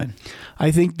Chiefs will win. I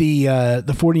think the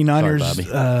 49ers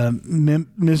Sorry,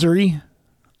 misery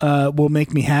will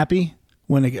make me happy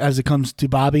as it comes to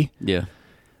Bobby. Yeah.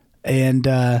 And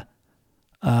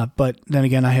but then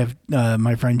again, I have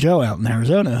my friend Joe out in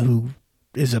Arizona who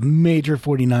is a major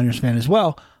 49ers fan as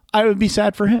well. I would be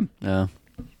sad for him. Yeah.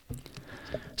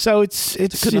 So it's a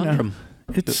conundrum.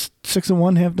 It's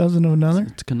 6-1, half dozen of another.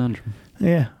 It's a conundrum.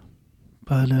 Yeah.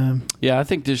 But Yeah, I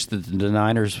think just the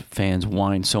Niners fans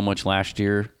whined so much last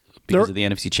year because of the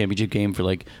NFC Championship game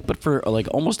for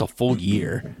almost a full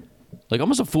year. Like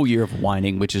almost a full year of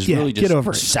whining, which is really get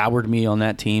over it. soured me on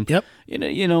that team. Yep.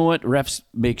 You know what? Refs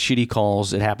make shitty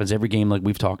calls. It happens every game like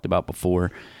we've talked about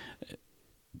before.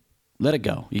 Let it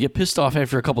go. You get pissed off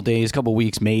after a couple days, couple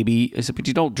weeks, maybe. But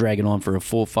you don't drag it on for a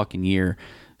full fucking year.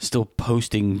 Still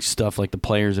posting stuff like the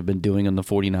players have been doing on the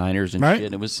 49ers and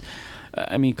shit. It was,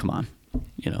 I mean, come on.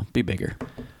 You know, be bigger.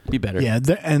 Be better. yeah,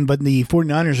 but the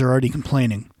 49ers are already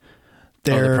complaining.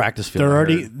 The practice field. They're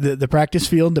already the practice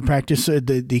field. The practice.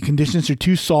 The conditions are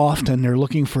too soft, and they're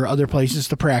looking for other places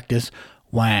to practice.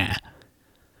 Wah.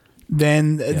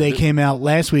 Then they came out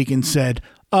last week and said,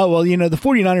 "Oh well, you know the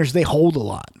 49ers they hold a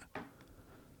lot."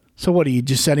 So what are you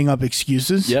just setting up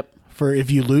excuses? Yep. For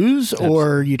if you lose, or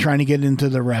are you trying to get into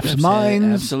the refs'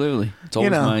 minds? Absolutely. It's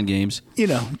always mind games. You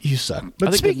know, you suck. But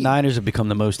I think the Niners have become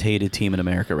the most hated team in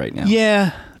America right now.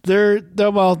 Yeah, they're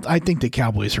well. I think the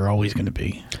Cowboys are always going to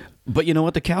be. But you know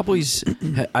what? The Cowboys,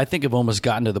 I think, have almost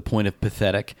gotten to the point of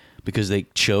pathetic because they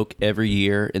choke every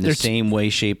year in the same way,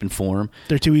 shape, and form.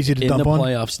 They're too easy to dump on. In the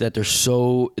playoffs, that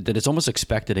that it's almost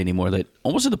expected anymore. That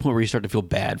almost to the point where you start to feel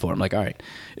bad for them. Like, all right,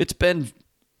 it's been,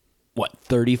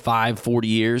 35, 40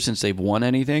 years since they've won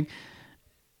anything?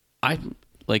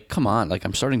 Come on. Like,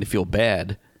 I'm starting to feel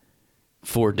bad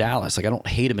for Dallas. Like, I don't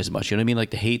hate him as much. You know what I mean?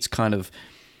 Like, the hate's kind of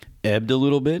ebbed a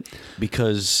little bit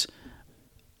because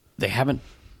they haven't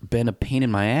been a pain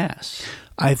in my ass.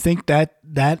 I think that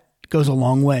goes a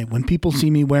long way. When people see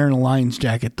me wearing a Lions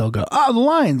jacket, they'll go, "Oh, the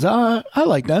Lions, I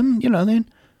like them. You know,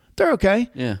 they're okay."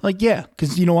 Yeah. Like, yeah,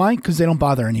 because you know why? Because they don't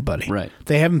bother anybody. Right.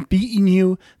 They haven't beaten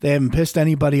you. They haven't pissed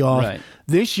anybody off. Right.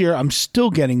 This year, I'm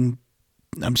still getting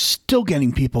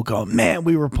people going, "Man,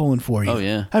 we were pulling for you." Oh,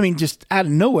 yeah. I mean, just out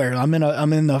of nowhere, I'm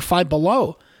in the Five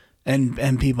Below,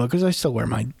 and people, because I still wear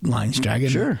my Lions jacket.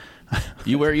 Sure.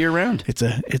 You wear it year round. It's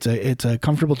a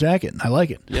comfortable jacket. I like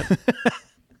it. Yep.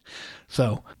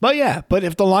 So, but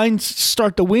if the Lions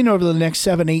start to win over the next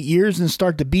 7-8 years and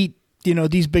start to beat,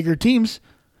 these bigger teams,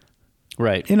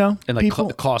 right? And like people,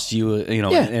 cost you, an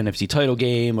NFC title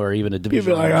game or even a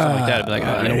division like, or something like that. Be like,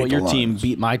 I you know what, hate your the team Lions.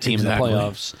 beat my team Exactly. in the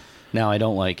playoffs. Now I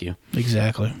don't like you.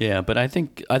 Exactly. Yeah, but I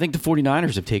think the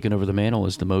 49ers have taken over the mantle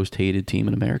as the most hated team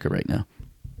in America right now.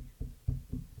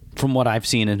 From what I've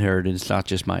seen and heard, and it's not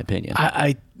just my opinion.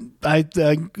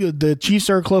 The Chiefs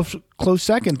are a close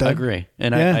second, though. I agree,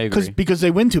 and I agree because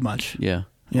they win too much. Yeah,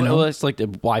 know? That's like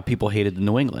why people hated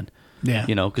New England. Yeah,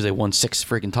 because they won 6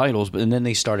 freaking titles, and then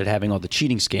they started having all the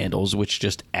cheating scandals, which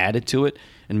just added to it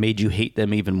and made you hate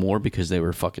them even more because they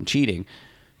were fucking cheating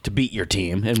to beat your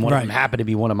team, and one of them happened to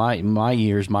be one of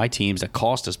my teams that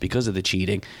cost us because of the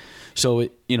cheating. So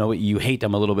you hate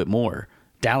them a little bit more.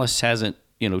 Dallas hasn't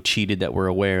cheated that we're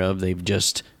aware of. They've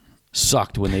just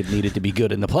sucked when they've needed to be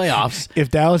good in the playoffs. If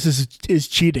Dallas is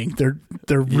cheating,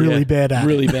 they're really bad at it.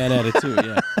 Really bad at it too.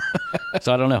 Yeah.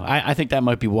 So I don't know. I think that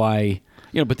might be why.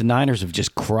 But the Niners have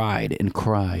just cried and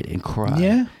cried and cried.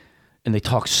 Yeah. And they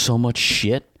talk so much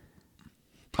shit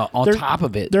on top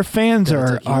of it. Their fans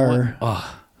are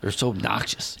they're so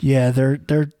obnoxious. Yeah,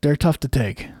 they're tough to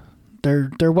take.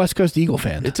 They're West Coast Eagle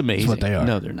fans. It's amazing. Is what they are.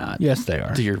 No, they're not. Yes, they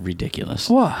are. You're ridiculous.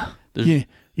 What?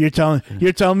 You're telling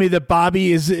me that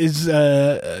Bobby is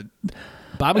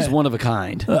Bobby's one of a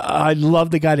kind. I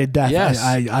love the guy to death. Yes.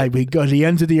 I we go to the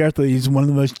ends of the earth. He's one of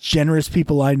the most generous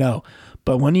people I know.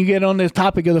 But when you get on the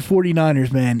topic of the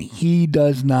 49ers, man, he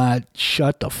does not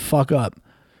shut the fuck up.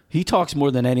 He talks more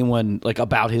than anyone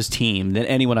about his team than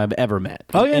anyone I've ever met.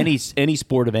 Oh, yeah. Any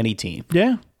sport of any team.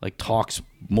 Yeah. Talks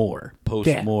more,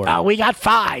 posts more. Oh, we got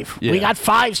 5. Yeah. We got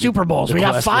 5 Super Bowls. The we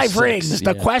got quest for 5 6. rings.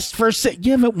 The Yeah. quest for 6.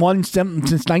 You haven't won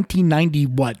since 1990,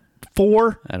 what,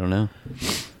 4? I don't know.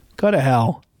 Go to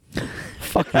hell.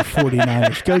 Fuck your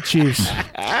 49ers. Go Chiefs.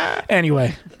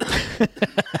 Anyway.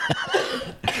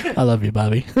 I love you,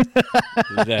 Bobby.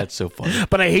 That's so funny.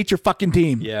 But I hate your fucking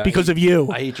team because of you.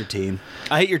 I hate your team.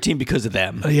 I hate your team because of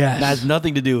them. Yes. That has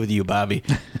nothing to do with you, Bobby.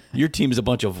 Your team is a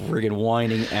bunch of friggin'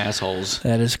 whining assholes.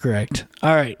 That is correct.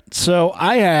 All right. So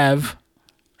I have,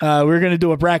 we're going to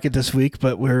do a bracket this week,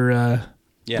 but we are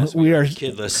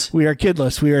kidless. We are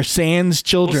kidless. We are sans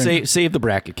children. We'll save the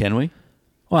bracket, can we?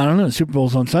 Well, I don't know. The Super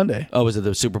Bowl's on Sunday. Oh, is it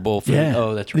the Super Bowl? Yeah.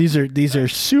 Oh, that's right. These are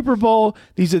Super Bowl.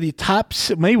 These are the top.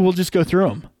 Maybe we'll just go through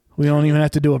them. We don't even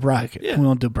have to do a bracket. Yeah. We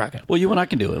won't do a bracket. Well, you and I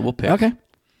can do it. We'll pick. Okay.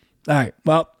 All right.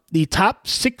 Well, the top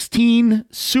 16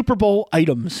 Super Bowl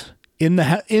items in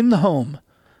the home.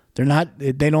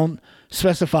 They don't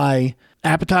specify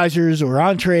appetizers or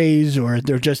entrees, or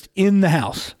they're just in the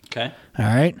house. Okay. All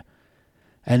right.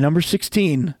 At number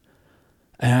 16,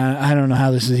 I don't know how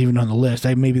this is even on the list.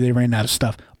 Maybe they ran out of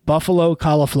stuff. Buffalo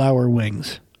cauliflower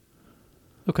wings.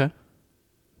 Okay.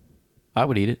 I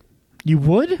would eat it. You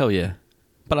would? Hell yeah.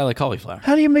 But I like cauliflower.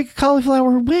 How do you make a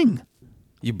cauliflower wing?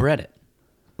 You bread it.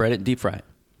 Bread it and deep fry it.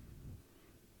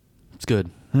 It's good.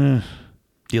 Do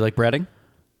you like breading?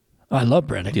 I love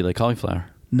breading. Do you like cauliflower?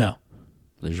 No.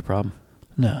 There's your problem.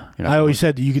 No. You're not I always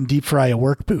said that you can deep fry a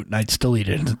work boot, and I'd still eat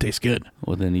it. It tastes good.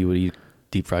 Well, then you would eat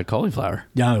deep fried cauliflower.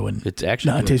 No, I wouldn't. It's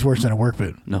actually No, it good. tastes worse than a work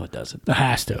boot. No, it doesn't. It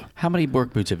has to. How many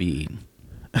work boots have you eaten?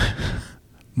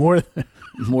 More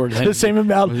More than the same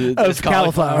amount It's of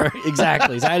cauliflower.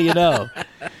 Exactly. So how do you know?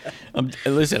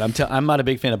 Listen, I'm not a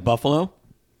big fan of buffalo.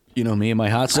 You know me and my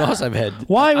hot sauce. I've had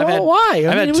Why? Why?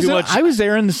 I've had too much. I was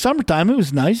there in the summertime. It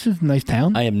was nice. It was a nice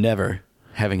town. I am never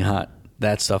having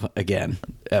that stuff again.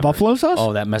 Ever. Buffalo sauce?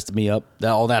 Oh, that messed me up.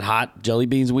 All that hot jelly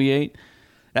beans we ate,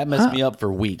 that messed me up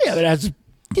for weeks. Yeah,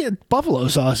 but buffalo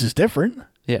sauce is different.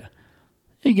 Yeah.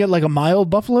 You get like a mild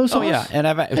buffalo sauce. Oh yeah, and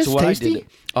It's what tasty. I did.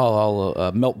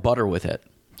 I'll melt butter with it.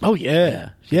 Oh yeah,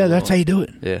 that's how you do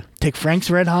it. Yeah. Take Frank's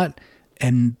Red Hot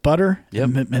and butter Yep.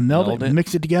 and melt it and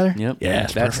mix it together. Yep. Yeah,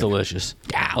 it's that's perfect. delicious.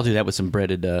 Yeah. I'll do that with some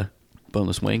breaded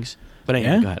boneless wings. But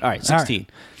anyway, Yeah? go ahead. All right, 16.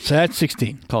 So that's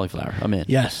 16. Cauliflower. I'm in.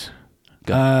 Yes.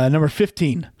 Go. Number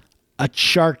 15, a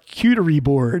charcuterie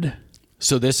board.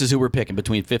 So this is who we're picking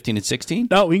between 15 and 16?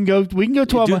 No, we can go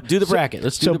 12. Do the bracket.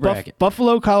 Let's do the bracket.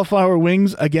 Buffalo cauliflower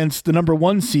wings against the number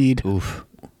 1 seed. Oof.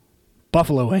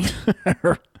 Buffalo wings.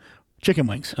 Chicken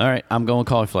wings. All right, I'm going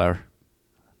cauliflower.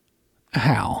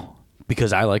 How?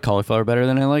 Because I like cauliflower better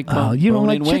than I like You don't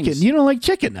like bone-in chicken. wings. You don't like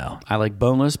chicken, though. I like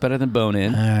boneless better than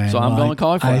bone-in. All right, so I'm well, going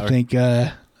cauliflower. I think,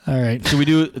 all right. Should we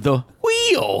do the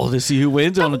wheel to see who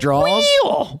wins on the draws?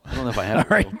 Wheel. I don't know if I have All the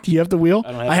wheel. right. Do you have the wheel?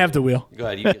 I don't I have the wheel. Go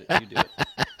ahead. You, get it. You do it.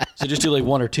 So just do like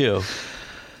 1 or 2.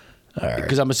 All right.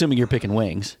 Because I'm assuming you're picking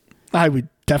wings. I would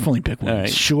definitely pick one. All right.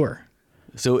 Sure.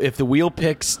 So if the wheel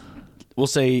picks, we'll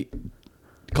say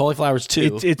cauliflower's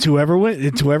 2. It's whoever wins.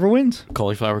 It's whoever wins.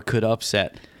 Cauliflower could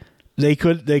upset They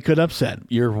could upset.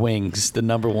 your wings, the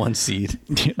number 1 seed.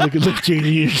 look,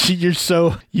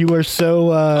 JD, you are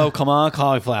so Oh, come on,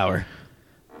 cauliflower.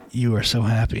 you are so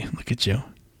happy. Look at you.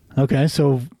 Okay,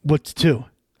 so what's 2?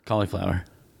 Cauliflower.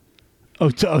 Oh,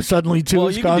 suddenly 2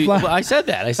 is you can do- cauliflower. well, I said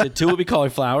that. I said 2 would be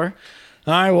cauliflower.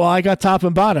 All right. Well, I got top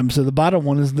and bottom. So the bottom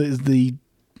one is the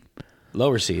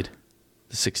Lower seed,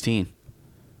 the 16.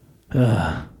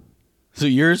 So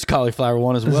yours cauliflower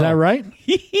 1 as well. Is that right?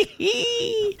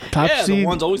 Top Yeah, the seed.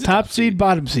 one's always the top top seed, seed.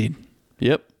 bottom seed.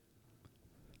 Yep.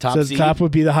 Top So seed. the top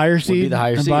would be the higher seed. be the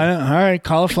higher and seed. bottom- all right.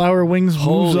 Cauliflower wings moves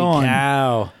Holy on.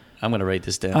 cow. I'm going to write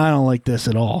this down. I don't like this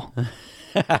at all.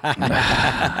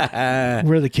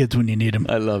 Where are the kids when you need them?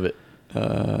 I love it. All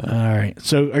right.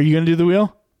 So are you going to do the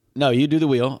wheel? No, you do the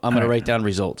wheel. I'm going to right. write down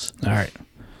results. All right.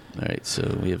 All right,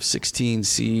 so we have 16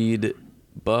 seed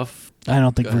Buff. I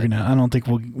don't think Go we're ahead. gonna. I don't think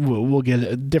we'll get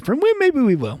a different. Maybe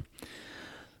we will.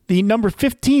 The number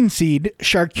 15 seed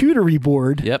charcuterie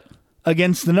board Yep.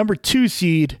 against the number 2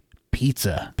 seed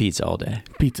pizza. Pizza all day.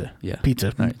 Pizza. Yeah. Pizza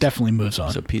All right. definitely moves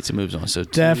on. So pizza moves on. So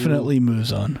two Definitely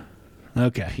moves on.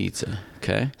 Okay. pizza.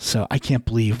 Okay. So I can't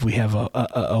believe we have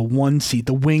a 1 seed.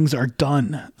 The wings are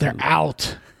done. They're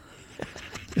out.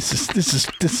 This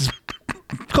is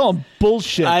call 'em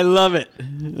bullshit. I love it.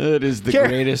 That is the Jared-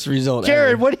 greatest result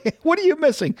Jared, ever. what are you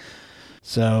missing?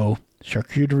 So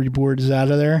charcuterie board is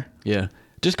out of there. Yeah.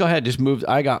 Just go ahead. Just move.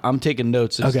 I'm taking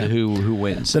notes as Okay. to who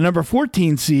wins. The number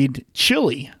 14 seed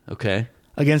chili Okay.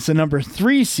 against the number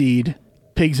 3 seed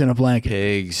pigs in a blanket.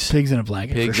 Pigs. Pigs in a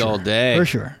blanket. Pigs for sure. all day. For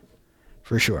sure.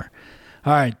 For sure.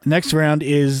 All right. The next round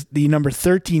is the number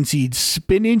 13 seed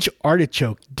spinach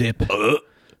artichoke dip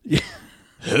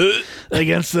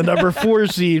against the number 4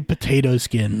 seed potato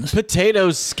skins.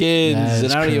 Potato skins, That and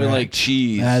is I don't even correct. like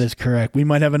cheese. That is correct. We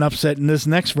might have an upset in this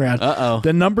next round. Uh-oh.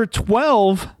 The number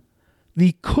 12,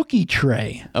 the cookie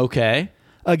tray Okay.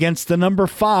 against the number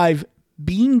 5,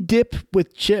 bean dip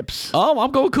with chips. Oh,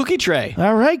 I'm going cookie tray.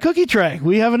 All right, cookie tray.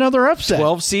 We have another upset.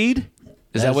 12 seed?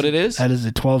 Is that what it is? That is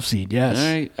a 12 seed, yes. All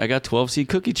right. I got 12 seed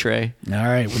cookie tray. All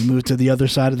right, we move to the other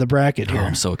side of the bracket Oh, here.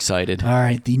 I'm so excited. All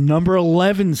right, the number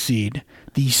 11 seed,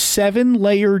 the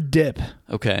 7-layer dip.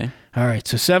 Okay. All right,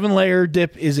 so 7-layer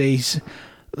dip is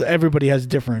everybody has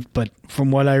different, but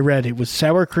from what I read, it was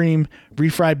sour cream,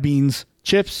 refried beans,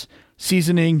 chips,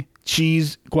 seasoning,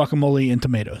 cheese, guacamole, and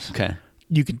tomatoes. Okay.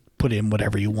 You can put in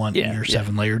whatever you want in Yeah, your yeah.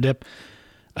 7-layer dip.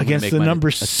 gonna Against make the mine number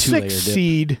a 2-layer 6 dip.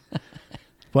 seed.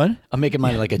 What? I'm making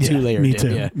mine like a Yeah, 2-layer me dip.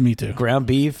 too, Yeah. me too. Ground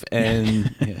beef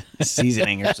and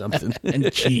seasoning or something. And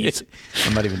cheese.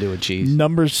 I'm not even doing cheese.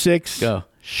 Number 6, Go.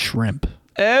 shrimp.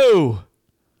 Oh.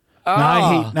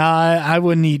 I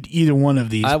wouldn't eat either one of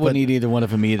these. I wouldn't but eat either one of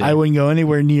them either. I wouldn't go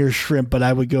anywhere near shrimp, but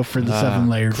I would go for the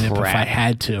 7-layer dip if I crap.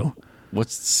 had to. What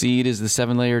seed is the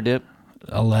 7-layer dip?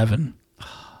 11.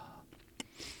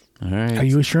 All right. Are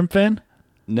you a shrimp fan?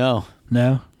 No.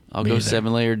 No. I'll Me go either.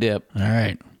 7-layer dip. All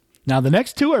right. Now the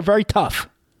next 2 are very tough.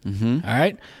 Mm-hmm. All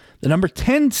right. The number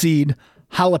 10 seed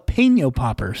jalapeno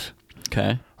poppers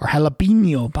Okay. or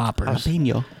jalapeno poppers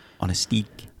Jalapeno on a steak.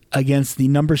 against the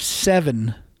number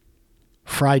 7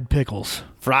 fried pickles.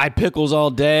 Fried pickles all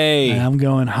day. And I'm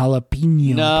going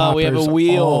jalapeno No, poppers we have a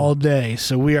wheel. all day.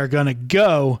 So we are going to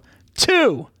go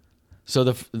to So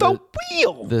the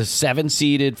wheel. the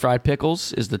 7-seeded fried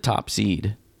pickles is the top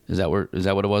seed. Is that what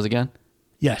it was again?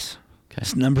 Yes. Okay.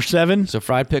 It's number 7. So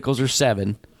fried pickles are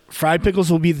 7, Fried pickles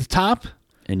will be the top.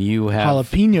 and you have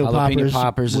Jalapeno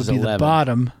poppers is would be 11. the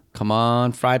bottom. Come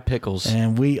on, fried pickles.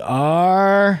 And we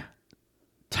are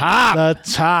Top. the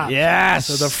top. Yes.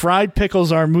 So the fried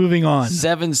pickles are moving on.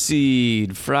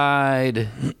 7-seed fried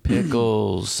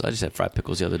pickles. I just had fried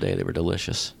pickles the other day. They were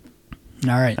delicious.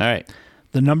 All right. All right.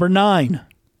 The number 9,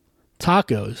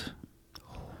 tacos,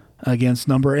 against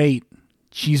number 8,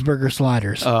 cheeseburger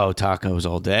sliders. Oh, tacos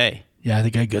all day. Yeah, I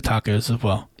think I'd go tacos as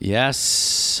well.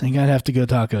 Yes. I think I'd have to go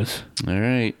tacos. All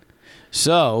right.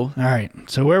 So, All right.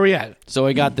 So where are we at? so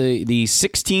I got the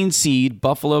 16 seed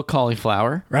buffalo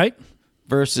cauliflower Right?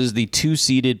 versus the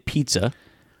 2-seeded pizza.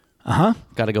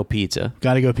 Got to go pizza.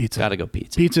 Got to go pizza. Got to go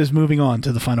pizza. Pizza's moving on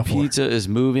to the final 4. Pizza is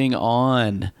moving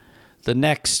on. The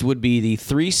next would be the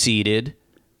 3-seeded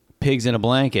pigs in a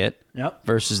blanket Yep.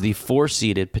 versus the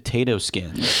 4-seeded potato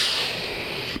skins.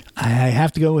 I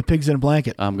have to go with pigs in a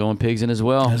blanket. I'm going pigs in as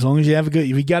well. As long as you have if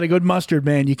you got a good mustard,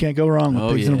 man, you can't go wrong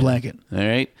with pigs in a blanket. All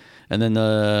right. And then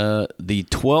the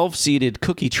 12-seeded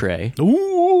cookie tray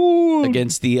Ooh.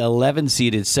 against the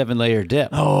 11-seeded 7-layer dip.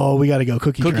 Oh, we got to go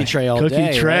cookie tray. Cookie tray all cookie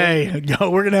day, tray. Yo,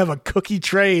 we're going to have a cookie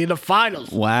tray in the finals.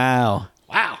 Wow.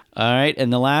 Wow. All right.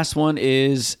 And the last one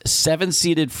is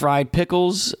 7-seeded fried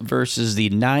pickles versus the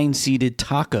 9-seeded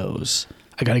tacos.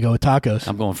 I got to go with tacos.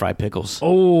 I'm going fried pickles.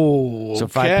 Oh, So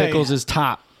fried pickles is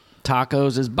top,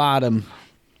 tacos is bottom.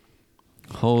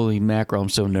 Holy mackerel, I'm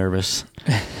so nervous.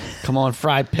 Come on,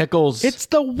 fried pickles. It's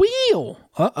the wheel.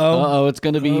 Uh-oh. Uh-oh, it's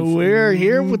going to be... We're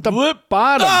here with the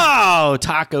bottom. Oh,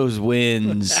 tacos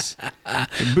wins.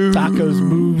 Tacos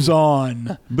moves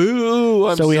on. Boo.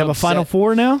 I'm So we have a upset. final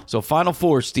 4 now? So final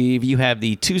 4, Steve. You have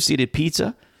the 2-seeded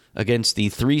pizza against the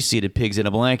 3-seeded pigs in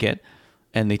a blanket,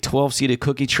 and the 12-seeded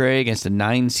cookie tray against the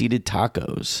 9-seeded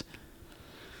tacos.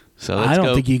 So let's I don't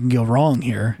go. think you can go wrong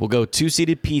here. We'll go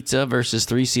 2-seeded pizza versus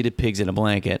 3-seeded pigs in a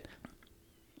blanket.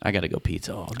 I got to go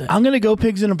pizza all day. I'm going to go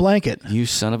pigs in a blanket. You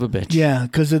son of a bitch. Yeah,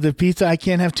 because of the pizza, I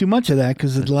can't have too much of that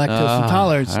because of the lactose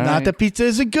intolerance. all Not right. that pizza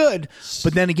isn't good,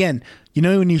 but then again, you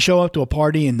know when you show up to a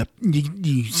party and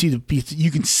you see the pizza,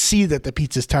 you can see that the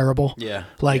pizza's terrible. Yeah.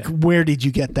 Like, where did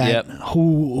you get that? Yep.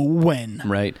 Who? When?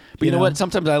 Right. But you know what?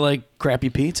 Sometimes I like crappy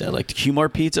pizza. I like the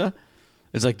Q-Mart pizza.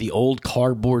 It's like the old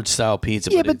cardboard style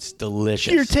pizza, Yeah, but but it's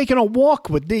delicious. You're taking a walk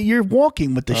with you're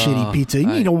walking with the shitty pizza. You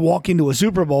need to walk into a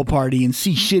Super Bowl party and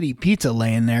see shitty pizza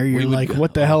laying there. You're We would like, go-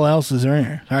 what the hell else is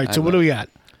there? All right, so what do we got?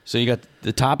 So you got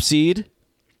the top seed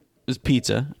is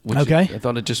pizza, which Okay. I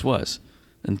thought it just was.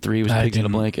 And 3 was I pigs in a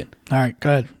didn't- blanket. All right, go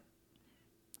ahead.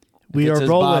 We If it are says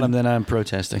rolling. bottom, then I'm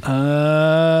protesting.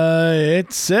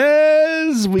 It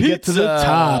says we get to the Pizza.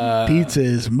 top. Pizza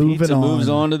is moving Pizza on. moves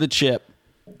on to the chip.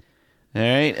 All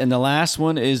right, and the last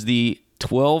one is the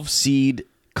 12-seed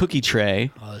cookie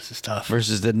tray Oh, this is tough.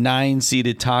 versus the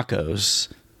 9-seeded tacos.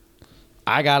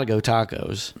 I gotta go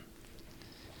tacos.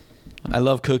 I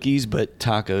love cookies, but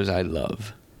tacos I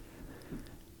love.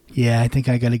 Yeah, I think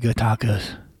I got to go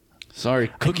tacos. Sorry,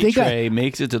 cookie think tray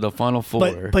makes it to the final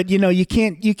 4. But you know you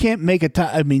can't make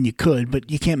I mean you could, but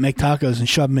you can't make tacos and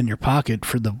shove them in your pocket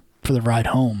for the ride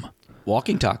home.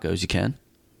 Walking tacos, you can.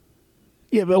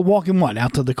 Yeah, but walking what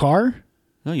out to the car?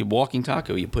 No, you walking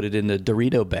taco. You put it in the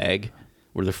Dorito bag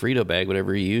or the Frito bag,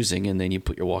 whatever you're using, and then you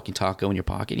put your walking taco in your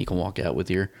pocket. And you can walk out with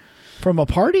your From a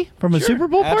party? From a Sure, Super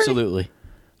Bowl party? Absolutely.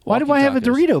 Why do Walking I have a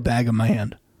tacos. Dorito bag in my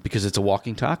hand? Because it's a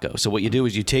walking taco. So what you do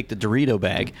is you take the Dorito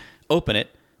bag, open it,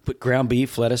 put ground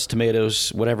beef, lettuce, tomatoes,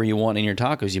 whatever you want in your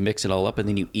tacos. You mix it all up, and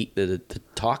then you eat the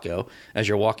taco as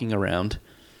you're walking around.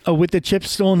 Oh, with the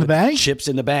chips still in the bag? Chips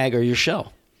in the bag or your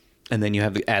shell. And then you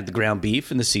have add the ground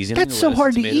beef and the seasoning. That's the so lettuce,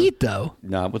 hard to tomato. eat, though.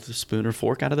 Not with a spoon or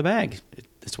fork out of the bag.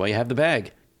 That's why you have the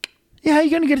bag. Yeah, how you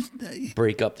gonna get it?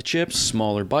 Break up the chips,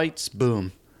 smaller bites,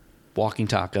 boom. Walking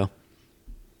taco.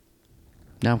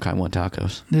 Now I'm kind of want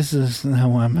tacos. This is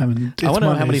how I'm having. I want to know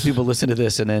how many Mondays. people listened to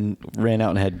this and then ran out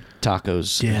and had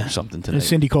tacos or something today. There's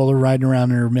Cindy Kohler riding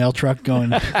around in her mail truck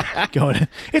going,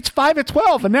 it's 5 at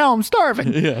 12 and now I'm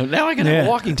starving. Yeah, now I can have a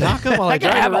walking taco while I, I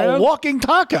gotta drive have around. a walking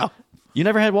taco. You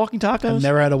never had walking tacos? I've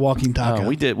never had a walking taco. Oh,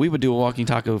 we did. We would do a walking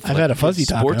taco for I've had a fuzzy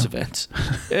sports taco. events.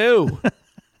 Ew.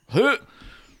 Huh.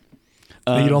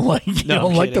 You don't like you No,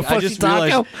 don't I'm like the kidding. I fuzzy just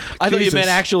realized- taco? I thought you Jesus. meant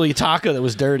actually a taco that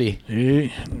was dirty. I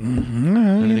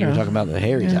think you were talking about the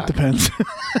hairy It taco. depends.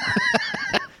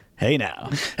 Hey now.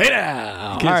 Hey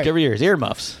now. Kids, All right. cover your ears.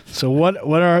 Earmuffs. So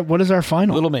what is our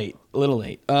final? Little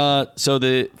late. So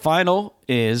the final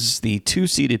is the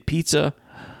 2-seeded pizza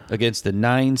against the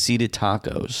 9-seeded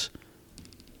tacos.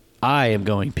 I am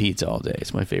going pizza all day.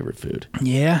 It's my favorite food.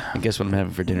 Yeah. And guess what I'm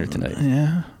having for dinner tonight?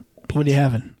 Yeah. What are you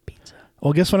having? Pizza.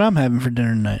 Well, guess what I'm having for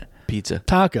dinner tonight? Pizza.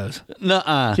 Tacos.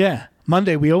 Nuh-uh. Yeah.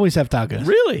 Monday we always have tacos.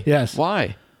 Really? Yes.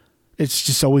 Why? It's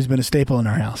just always been a staple in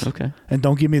our house. Okay. And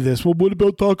don't give me this. Well, what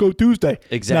about Taco Tuesday?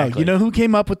 Exactly. No, you know who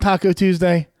came up with Taco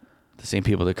Tuesday? The same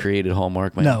people that created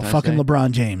Hallmark. No, Valentine's fucking Day?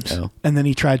 LeBron James. Oh. And then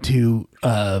he tried to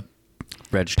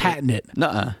Register. patent it.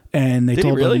 Nuh-uh. And they Did he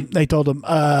told really? him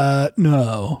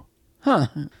no.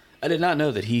 I did not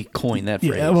know that he coined that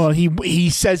phrase. Yeah, well, he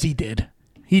says he did.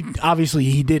 He obviously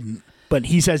he didn't, but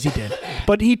he says he did.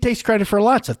 But he takes credit for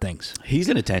lots of things. He's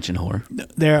an attention whore.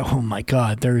 Oh my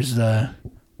God, there's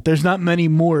not many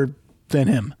more than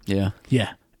him. Yeah.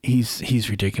 Yeah, he's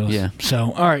ridiculous. Yeah.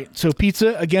 So all right, so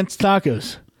pizza against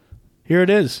tacos. Here it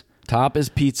is. Top is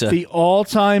pizza. The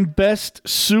all-time best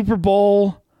Super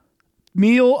Bowl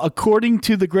meal, according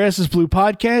to the Grass is Blue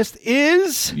podcast,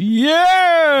 is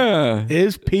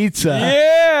pizza.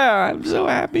 Yeah, I'm so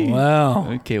happy. Wow.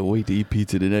 I can't wait to eat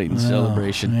pizza tonight in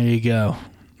celebration. There you go.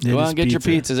 Go on, get your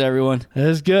pizzas, everyone.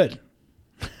 That's good.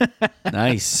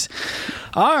 Nice.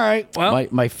 All right. Well,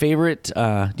 My favorite.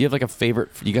 Do you have like a favorite?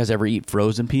 Do you guys ever eat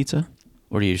frozen pizza,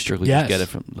 or do you strictly Yes. just get it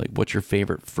from like? What's your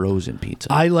favorite frozen pizza?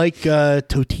 I like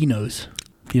Totino's.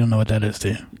 You don't know what that is, do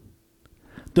you?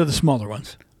 They're the smaller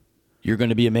ones. You're going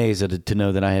to be amazed to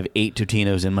know that I have 8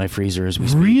 Totinos in my freezer as we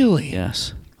speak. Really?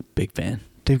 Yes. Big fan.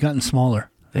 They've gotten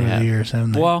smaller over have. the years,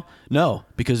 haven't they? Well, no,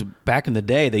 because back in the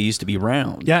day they used to be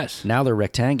round. Yes. Now they're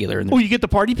rectangular and Oh, you get the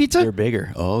party pizza? they're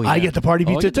bigger. Oh, yeah. I get the party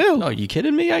pizza, too. Oh, you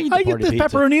kidding me? I get I get the pizza.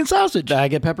 pepperoni and sausage. I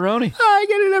get pepperoni. I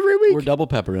get it every week. We're double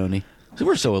pepperoni. So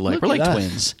we're so alike. Look We're like at us.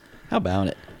 twins. How about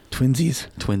it? Twinsies.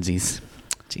 Twinsies.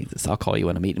 Jesus, I'll call you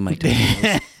when I'm eating my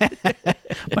Totinos.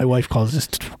 My wife called us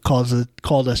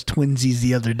twinsies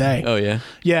the other day. Oh, yeah?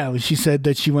 Yeah, she said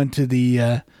that she went to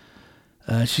the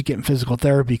she's getting physical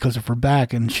therapy because of her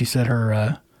back, and she said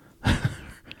her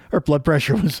her blood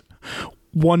pressure was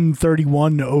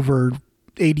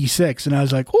 131/86, and I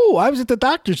was like, "Oh, I was at the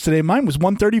doctor's today. Mine was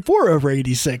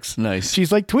 134/86." Nice.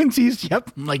 She's like, "Twinsies."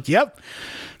 Yep. I'm like, "Yep."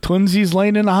 Twinsies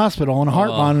laying in the hospital on a heart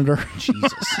monitor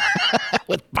Jesus.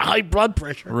 with high blood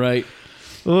pressure. Right.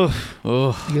 Ugh.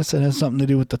 Oh. I guess that has something to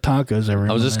do with the tacos.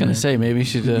 I was just going to say, maybe you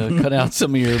should cut out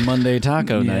some of your Monday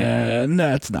taco night. Yeah,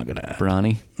 no, that's not gonna happen.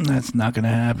 Brawny. That's not gonna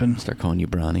happen. Start calling you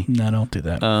Brawny. No, don't do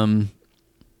that.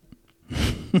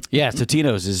 Yeah,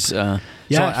 Totino's is. So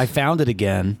Yes. I found it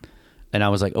again, and I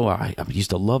was like, oh, I used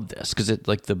to love this because it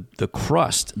like the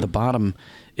crust, the bottom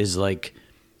is like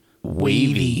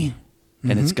wavy,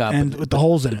 and it's got And with the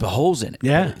holes in it. The holes in it.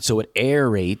 Yeah. So it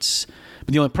aerates.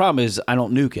 But the only problem is I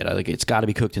don't nuke it. I like it's got to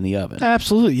be cooked in the oven.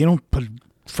 Absolutely, you don't put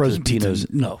frozen Totino's.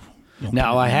 pizza. No. You don't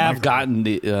Now put it I in the have microwave. gotten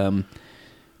the.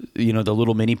 The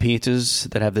little mini pizzas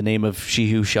that have the name of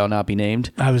 "She Who Shall Not Be Named."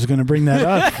 I was going to bring that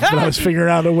up, but I was figuring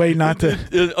out a way not to.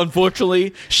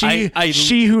 Unfortunately,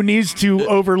 She who needs to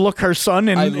overlook her son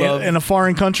in a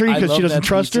foreign country I because she love doesn't that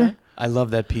trust pizza. her. I love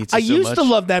that pizza. I so used much. to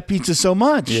love that pizza so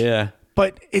much. Yeah,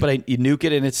 but you nuke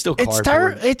it and it's still it's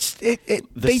cardboard.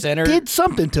 they center- did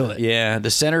something to it. Yeah, the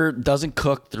center doesn't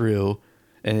cook through,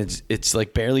 and it's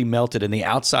like barely melted, and the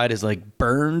outside is like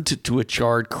burned to a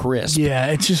charred crisp. Yeah,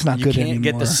 it's just not You good can't anymore.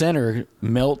 get the center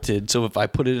melted, so if I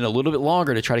put it in a little bit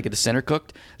longer to try to get the center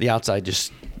cooked, the outside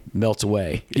just melts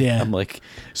away. Yeah. I'm like,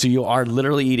 so you are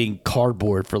literally eating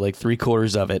cardboard for like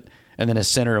 3/4 of it, and then a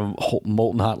center of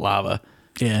molten hot lava.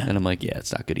 Yeah. And I'm like, yeah,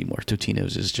 it's not good anymore.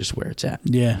 Totino's is just where it's at.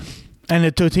 Yeah. And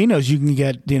at Totino's, you can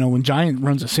get, when Giant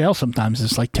runs a sale sometimes,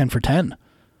 it's like 10 for 10.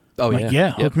 Oh, Like,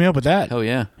 yeah. hook me up with that. Oh,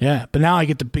 yeah. Yeah. But now I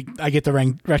get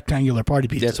the rectangular party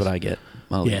pizza. That's what I get.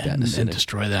 I'll eat Yeah, that in a and single.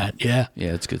 destroy that. Yeah.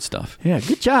 Yeah, it's good stuff. Yeah,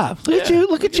 good job.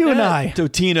 Look at you and I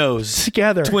Totino's.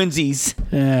 together. Twinsies.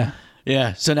 Yeah.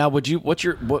 Yeah. So now what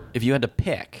if you had to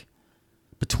pick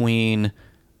between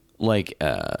like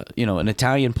an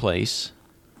Italian place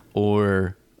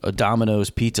or a Domino's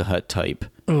Pizza Hut type?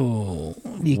 Oh,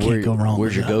 you can't go wrong.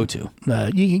 Where's with your that.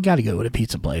 go-to? You got to go with a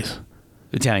pizza place.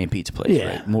 Italian pizza place,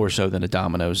 Yeah. right? More so than a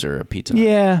Domino's or a Pizza Hut.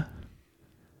 Yeah.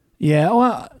 Yeah.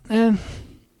 Well,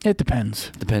 it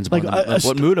depends. Depends Like, on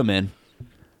what mood I'm in.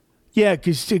 Yeah,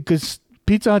 because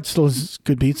Pizza Hut still is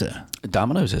good pizza.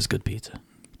 Domino's has good pizza.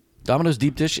 Domino's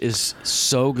deep dish is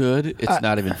so good, it's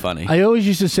not even funny. I always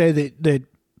used to say that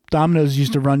Domino's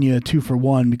used to run you a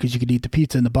 2-for-1 because you could eat the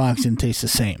pizza in the box and taste the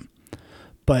same.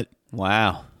 But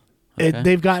Wow. Okay.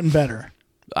 they've gotten better.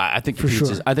 I think the For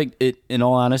pizzas. sure. I think it. In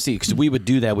all honesty, because we would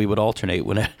do that, we would alternate.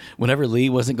 Whenever Lee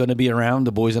wasn't going to be around,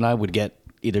 the boys and I would get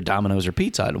either Domino's or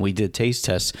Pizza Hut, and we did taste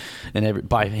tests. And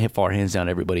by far, hands down,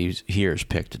 everybody here has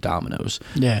picked Domino's.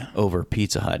 Yeah. Over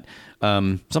Pizza Hut.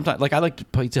 Sometimes, like I like the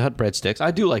Pizza Hut breadsticks.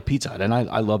 I do like Pizza Hut, and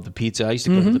I love the pizza. I used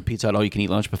to go to the Pizza Hut all-you-can-eat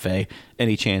lunch buffet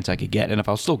any chance I could get, and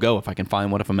I'll still go if I can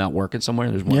find one. If I'm out working somewhere,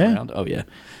 there's one Yeah. around. Oh yeah.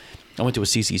 I went to a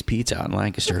CC's Pizza out in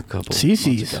Lancaster a couple months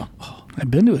CC's. ago. I've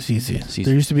been to a CC's.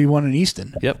 There used to be one in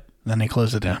Easton. Yep. Then they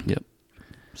closed it down. Yep.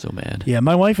 So mad. Yeah,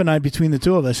 my wife and I, between the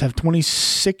two of us, have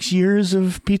 26 years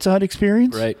of Pizza Hut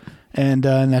experience. Right. And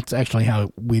that's actually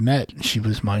how we met. She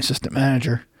was my assistant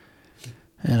manager,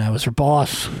 and I was her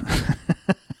boss.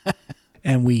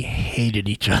 and we hated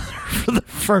each other for the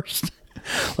first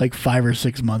like 5 or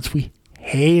 6 months. We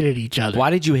hated each other. Why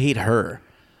did you hate her?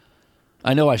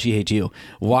 I know why she hates you.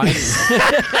 Why?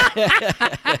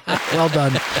 Well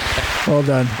done. Well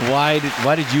done. Why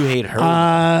did you hate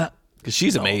her? Because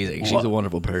she's amazing. She's a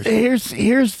wonderful person. Here's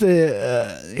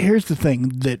the thing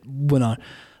that went on.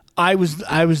 I was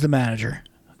the manager.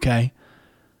 Okay.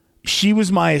 She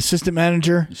was my assistant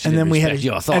manager, and then we had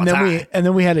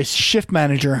a shift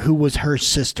manager who was her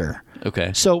sister.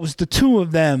 Okay. So it was the two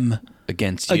of them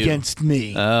Against you. against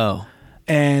me. Oh.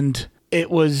 And it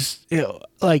was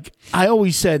like I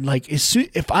always said, like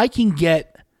if I can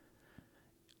get,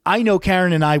 I know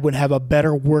Karen and I would have a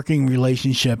better working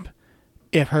relationship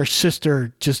if her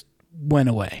sister just went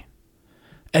away.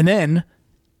 And then,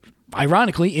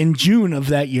 ironically, in June of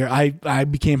that year, I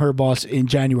became her boss in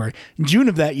January. In June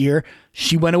of that year,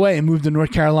 she went away and moved to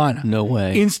North Carolina. No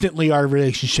way. Instantly, our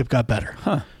relationship got better.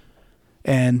 Huh.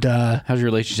 And How's your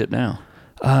relationship now?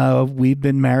 we've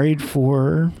been married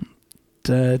for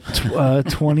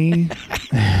 20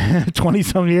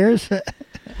 some years.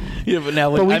 Yeah, but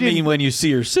now when you see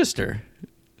your sister.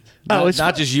 It's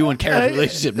Not just you and Karen's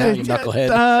relationship now, you knucklehead.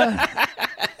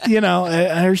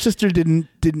 Her sister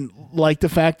didn't like the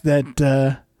fact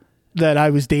that I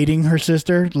was dating her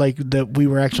sister, like that we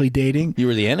were actually dating. You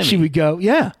were the enemy. She would go,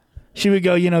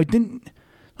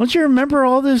 don't you remember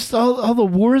all this, all the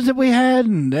wars that we had?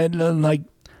 And like,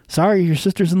 sorry, your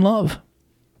sister's in love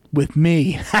with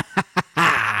me.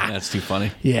 That's too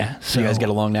funny. Yeah. So You guys get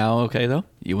along now okay, though?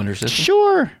 You and her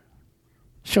sister?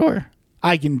 Sure.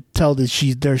 I can tell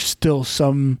that there's still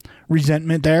some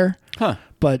resentment there. Huh.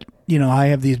 But, I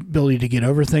have the ability to get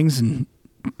over things, and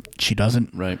she doesn't.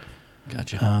 Right.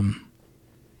 Gotcha.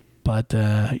 But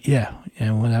well,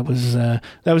 that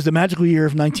was the magical year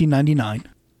of 1999.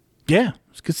 Yeah,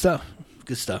 it's good stuff.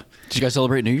 Good stuff. Did you guys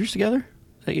celebrate New Year's together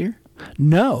that year?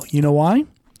 No, you know why?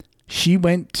 She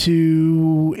went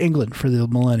to England for the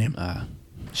millennium.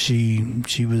 She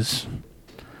was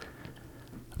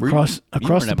across you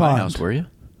weren't the at my pond. house, were you?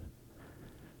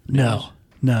 No.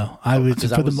 I was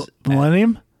 'cause for the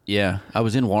millennium. Yeah, I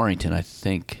was in Warrington, I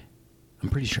think. I'm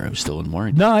pretty sure I was still in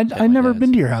Warrington. No, At I my never dad's.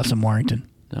 been to your house in Warrington.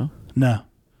 No?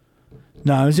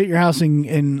 No, I was at your house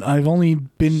and I've only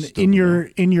been in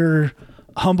your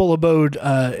humble abode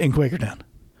in Quakertown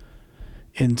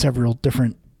in several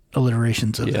different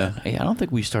alliterations of Yeah. that. Hey, I don't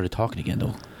think we started talking again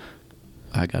till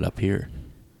I got up here.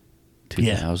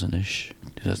 2000-ish,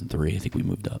 2003. I think we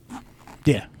moved up.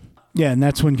 Yeah. Yeah, and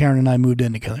that's when Karen and I moved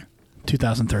in together.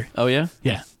 2003. Oh, yeah?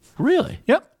 Yeah. Really?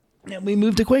 Yep. And we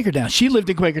moved to Quakertown. She lived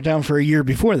in Quakertown for a year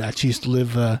before that. She used to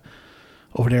live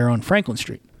over there on Franklin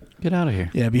Street. Get out of here.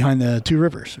 Yeah, behind the Two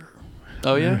Rivers.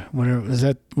 Oh, yeah? Whatever. Is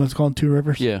that what's called, Two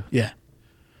Rivers? Yeah. Yeah.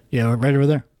 Yeah, right over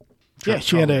there. Yeah,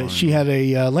 she had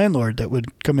a landlord that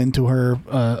would come into her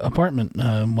apartment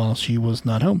while she was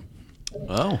not home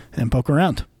Oh, and poke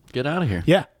around. get out of here.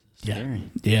 Yeah. Scary.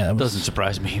 Yeah. That was, Doesn't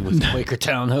surprise me with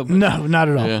Quakertown. Though. no, not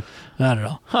at all. Yeah. Not at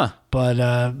all. Huh. But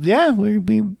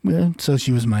so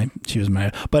she was my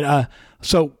but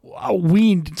so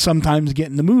we sometimes get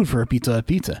in the mood for a Pizza Hut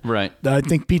pizza. Right. I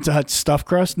think Pizza Hut's stuffed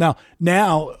crust.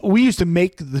 Now we used to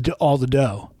make all the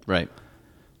dough. Right.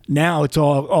 Now it's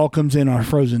all comes in our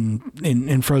frozen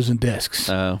discs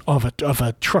of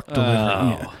a truck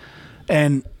delivery. Yeah.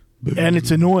 And it's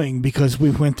annoying because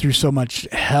we went through so much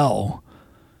hell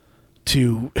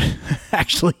to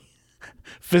actually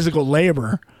physical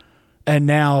labor, and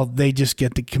now they just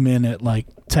get to come in at like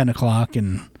 10 o'clock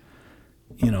and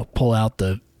pull out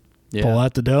the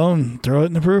dough and throw it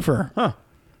in the proofer.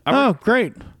 Huh.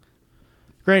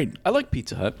 Great. I like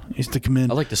Pizza Hut. Used to come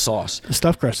in. I like the sauce. The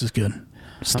stuffed crust is good.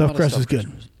 Stuffed crust is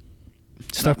good.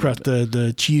 Stuffed crust,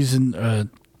 the cheese and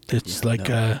it's like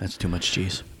that's too much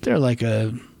cheese. they're like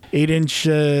a 8-inch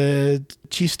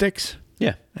cheese sticks,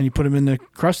 Yeah. and you put them in the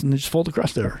crust and they just fold the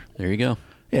crust over. There you go.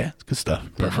 Yeah, it's good stuff.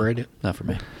 Perforate it. Not for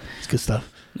me. It's good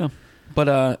stuff. No. But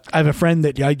I have a friend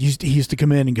that he used to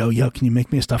come in and go, "Yo, can you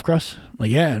make me a stuffed crust?" I'm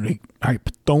like, yeah. And all right,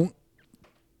 but don't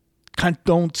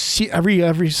see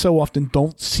every so often.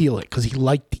 Don't seal it because he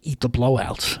liked to eat the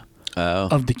blowouts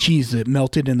of the cheese that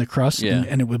melted in the crust,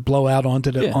 and it would blow out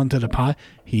onto the pie.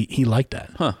 He liked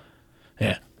that. Huh.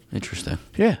 Yeah. Interesting.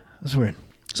 Yeah, that's weird.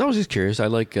 So I was just curious. I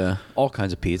like all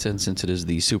kinds of pizza, and since it is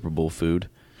the Super Bowl food,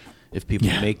 if people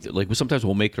sometimes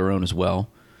we'll make their own as well.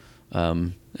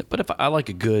 But if I like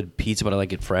a good pizza, but I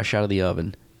like it fresh out of the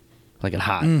oven, like it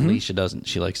hot. Mm-hmm. Alicia doesn't.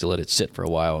 She likes to let it sit for a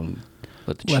while and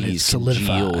let the Let it cheese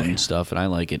solidify. congeal and stuff. And I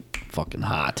like it fucking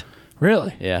hot.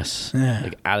 Really? Yes. Yeah.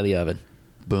 Like out of the oven.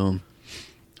 Boom.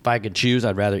 If I could choose,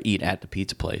 I'd rather eat at the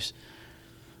pizza place.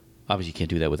 Obviously, you can't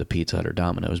do that with a Pizza Hut or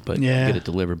Domino's, but Yeah. get it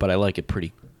delivered. But I like it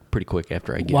pretty quick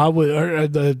after I get Why it. would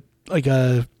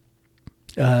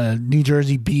a New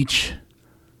Jersey Beach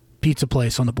pizza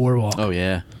place on the boardwalk? Oh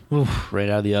yeah, Oof. right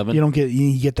out of the oven.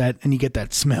 You get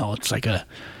that smell. It's like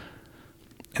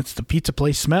it's the pizza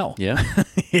place smell. Yeah.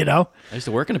 You know, I used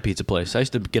to work in a pizza place. I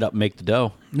used to get up and make the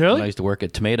dough. Really? And I used to work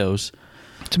at Tomatoes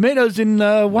tomatoes in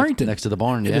Warrington next to the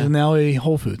barn. It Yeah. is now a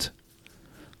Whole Foods.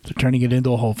 They're turning it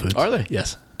into a Whole Foods. Are they?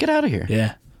 Yes. Get out of here.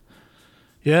 Yeah.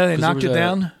 Yeah, they 'Cause knocked it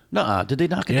there was down. Nuh-uh. Did they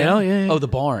knock it Yeah, down? yeah, yeah. Oh, the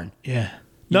barn. Yeah. You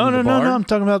No, mean no, the no, no. barn? I'm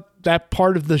talking about that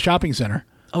part of the shopping center.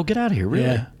 Oh, get out of here. Really?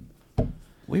 Yeah.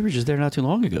 We were just there not too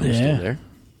long ago. We're Yeah. still there.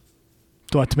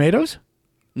 Do I tomatoes?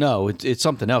 No, it's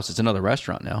something else. It's another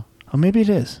restaurant now. Oh, maybe it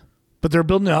is. But they're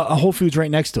building a Whole Foods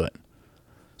right next to it.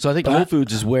 So I think But- Whole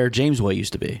Foods is where Jamesway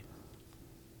used to be,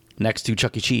 next to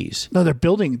Chuck E. Cheese. No, they're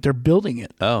building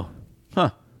it. Oh, huh.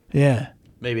 Yeah.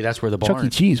 Maybe that's where the Chuck barn. E.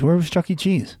 Cheese. Where was Chuck E.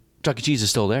 Cheese? Chuck E. Cheese is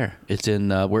still there. It's in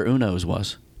where Uno's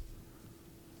was.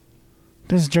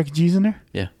 There's Chuck E. Cheese in there?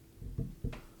 Yeah.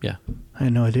 Yeah. I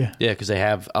had no idea. Yeah, because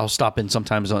I'll stop in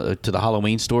sometimes to the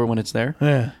Halloween store when it's there.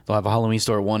 Yeah. They'll have a Halloween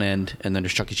store at one end, and then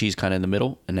there's Chuck E. Cheese kind of in the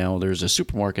middle, and now there's a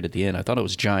supermarket at the end. I thought it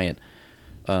was giant,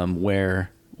 where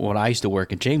when I used to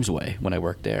work at Jamesway when I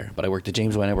worked there, but I worked at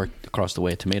Jamesway and I worked across the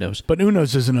way at Tomatoes. But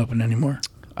Uno's isn't open anymore.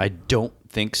 I don't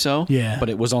think so. Yeah. But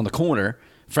it was on the corner.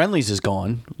 Friendly's is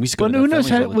gone. We used to go But to that Uno's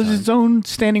Friendly's all the was time. its own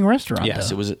standing restaurant. Yes,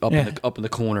 though. it was up Yeah. in the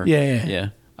corner. Yeah.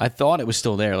 I thought it was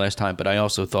still there last time, but I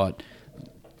also thought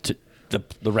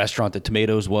the restaurant that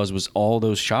Tomatoes was all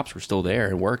those shops were still there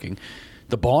and working.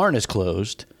 The barn is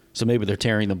closed, so maybe they're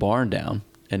tearing the barn down.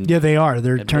 And Yeah, they are.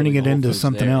 They're and turning building it Whole into Foods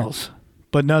something there. else.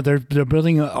 But no, they're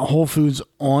building a Whole Foods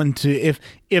onto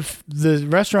if the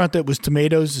restaurant that was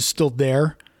Tomatoes is still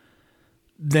there,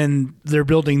 then they're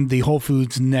building the Whole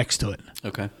Foods next to it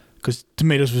Okay. because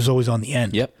Tomatoes was always on the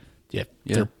end. Yep. Yep.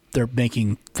 Yeah. They're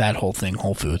making that whole thing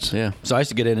Whole Foods. Yeah. So I used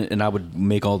to get in and I would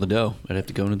make all the dough. I'd have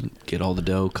to go and get all the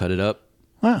dough, cut it up,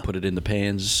 Wow. put it in the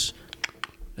pans,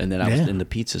 and then I was Yeah. in the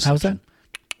pizza How was that?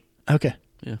 section. Okay.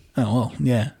 Yeah. Oh well,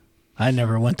 yeah. I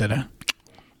never went to that.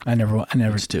 I never.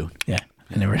 It's two. Yeah.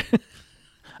 I never.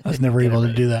 I was never able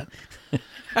to do that.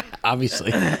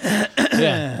 Obviously.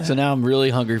 Yeah. So now I'm really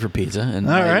hungry for pizza, and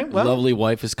All my right, well. lovely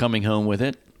wife is coming home with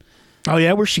it. Oh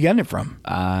yeah, where's she getting it from?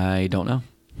 I don't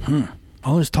know.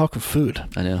 All this talk of food.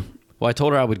 I know. Well, I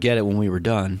told her I would get it when we were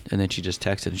done, and then she just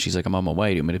texted, and she's like, I'm on my way.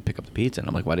 Do you want me to pick up the pizza? And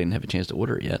I'm like, well, I didn't have a chance to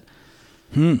order it yet.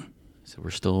 So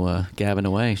we're still gabbing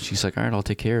away. She's like, all right, I'll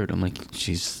take care of it. I'm like,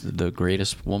 she's the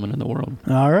greatest woman in the world.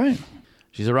 All right.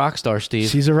 She's a rock star, Steve.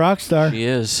 She's a rock star. She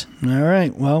is. All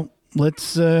right. Well,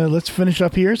 let's finish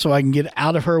up here so I can get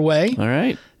out of her way. All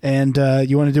right. And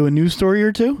you want to do a news story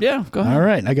or two? Yeah, go ahead. All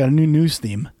right. I got a new news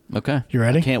theme. Okay. You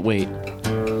ready? Can't wait.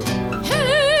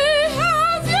 Hey,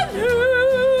 how's your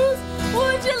news?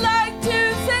 Would you like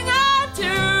to sing a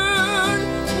tune?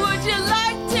 Would you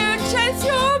like to chase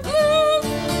your blues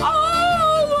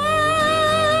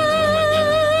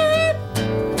away?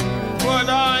 Put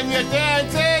on your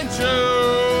dancing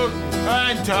shoes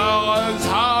and tell us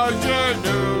how you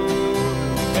do.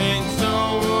 And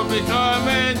so we'll be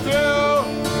coming through.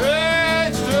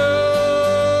 It's true.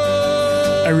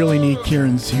 I really need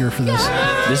Kieran's here for this.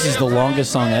 This is the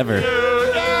longest song ever.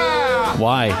 Yeah.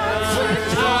 Why?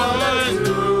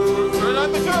 Turn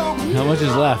up the tune. How much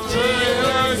is left?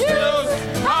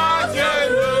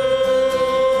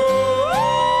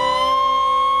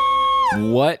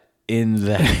 What in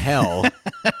the hell?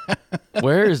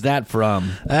 Where is that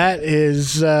from? That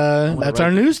is that's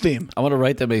our news theme. I want to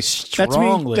write them a That's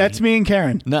strongly. me. That's me and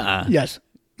Karen. Nuh-uh. Yes.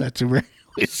 That's a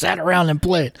we sat around and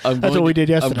played. I'm That's going what we to- did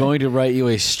yesterday. I'm going to write you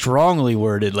a strongly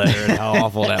worded letter and how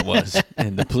awful that was.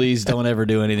 And please don't ever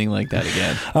do anything like that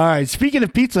again. All right. Speaking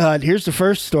of Pizza Hut, here's the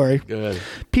first story. Good.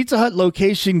 Pizza Hut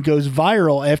location goes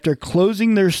viral after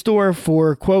closing their store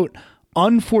for, quote,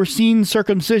 unforeseen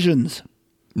circumcisions.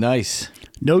 Nice.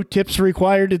 No tips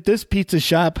required at this pizza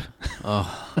shop.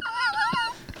 Oh.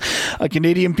 A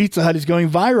Canadian Pizza Hut is going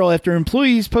viral after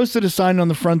employees posted a sign on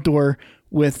the front door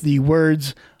with the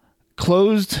words,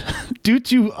 closed due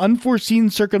to unforeseen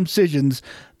circumcisions.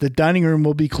 The dining room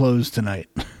will be closed tonight.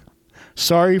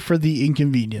 Sorry for the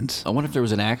inconvenience. I wonder if there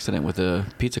was an accident with a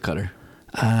pizza cutter.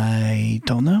 I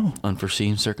don't know.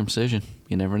 Unforeseen circumcision.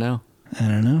 You never know. I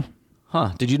don't know.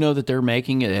 Huh. Did you know that they're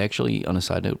making it actually, on a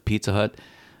side note, Pizza Hut?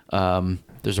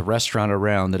 There's a restaurant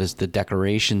around that is the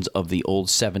decorations of the old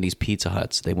 70s Pizza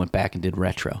Huts. They went back and did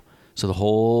retro. So the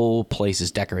whole place is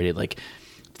decorated like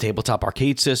tabletop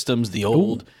arcade systems, the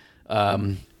old,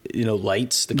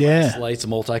 lights, the glass lights, the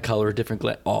multicolored, different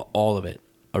all of it.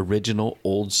 original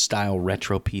old style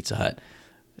retro Pizza Hut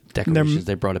decorations.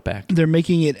 They brought it back. They're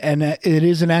making it, and it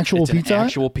is an actual It's Pizza an Hut?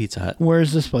 actual Pizza Hut. Where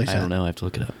is this place I at? don't know. I have to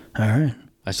look it up. All right.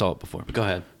 I saw it before, but go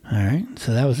ahead. All right.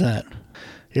 So that was that.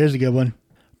 Here's a good one.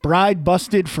 Bride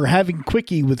busted for having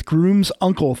quickie with groom's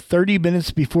uncle 30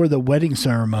 minutes before the wedding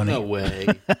ceremony. No way.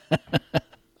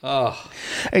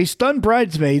 A stunned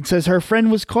bridesmaid says her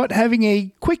friend was caught having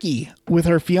a quickie with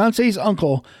her fiance's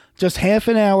uncle just half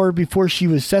an hour before she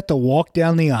was set to walk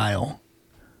down the aisle.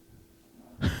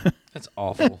 That's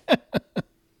awful.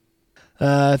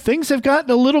 Things have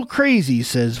gotten a little crazy,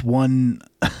 says one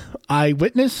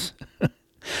eyewitness.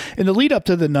 In the lead up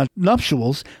to the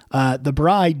nuptials, the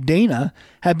bride, Dana,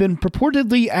 had been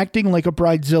purportedly acting like a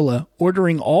bridezilla,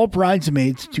 ordering all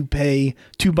bridesmaids to buy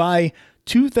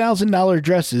 $2,000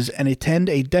 dresses and attend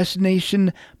a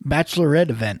destination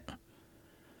bachelorette event.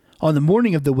 On the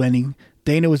morning of the wedding,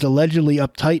 Dana was allegedly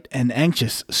uptight and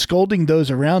anxious, scolding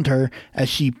those around her as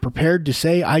she prepared to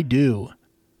say, "I do."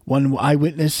 One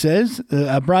eyewitness says,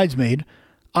 a bridesmaid,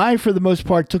 "I, for the most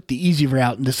part, took the easy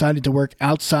route and decided to work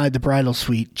outside the bridal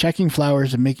suite, checking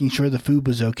flowers and making sure the food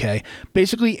was okay.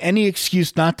 Basically, any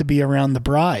excuse not to be around the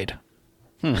bride."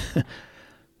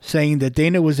 Saying that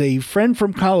Dana was a friend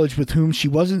from college with whom she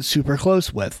wasn't super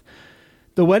close with.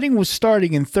 The wedding was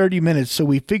starting in 30 minutes, so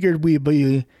we figured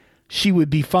she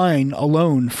would be fine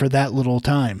alone for that little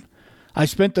time. I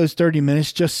spent those 30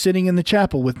 minutes just sitting in the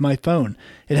chapel with my phone.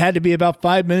 It had to be about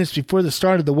 5 minutes before the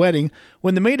start of the wedding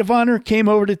when the maid of honor came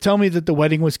over to tell me that the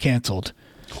wedding was canceled.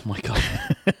 Oh, my God.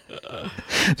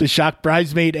 The shocked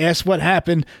bridesmaid asked what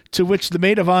happened, to which the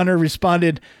maid of honor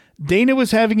responded, "Dana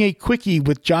was having a quickie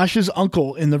with Josh's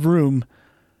uncle in the room,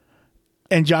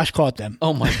 and Josh caught them."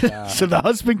 Oh, my God. So the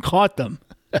husband caught them.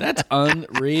 That's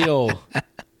unreal.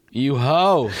 You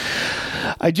hoe.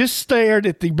 I just stared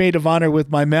at the maid of honor with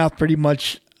my mouth pretty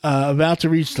much about to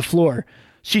reach the floor.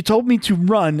 She told me to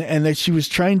run and that she was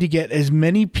trying to get as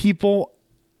many people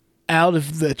out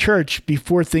of the church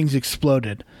before things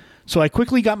exploded. So I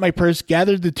quickly got my purse,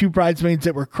 gathered the two bridesmaids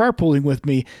that were carpooling with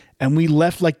me, and we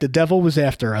left like the devil was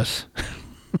after us.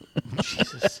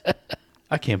 Jesus.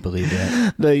 I can't believe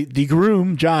that. The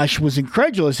groom, Josh, was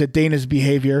incredulous at Dana's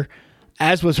behavior,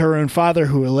 as was her own father,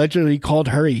 who allegedly called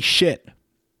her a shit.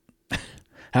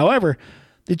 However,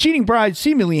 the cheating bride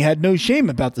seemingly had no shame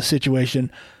about the situation,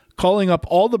 calling up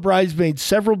all the bridesmaids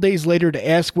several days later to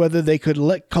ask whether they could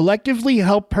collectively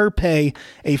help her pay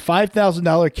a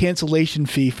 $5,000 cancellation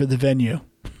fee for the venue.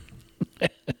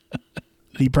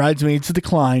 The bridesmaids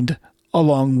declined,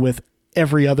 along with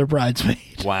every other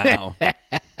bridesmaid. Wow. Good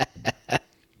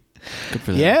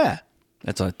for them. Yeah.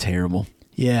 That's terrible.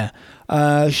 Yeah.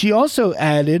 She also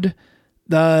added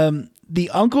the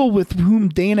uncle with whom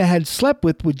Dana had slept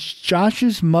with was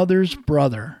Josh's mother's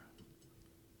brother.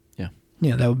 Yeah.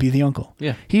 Yeah, that would be the uncle.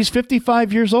 Yeah. He's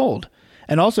 55 years old,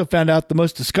 and also found out the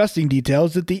most disgusting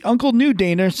details that the uncle knew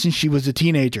Dana since she was a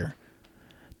teenager.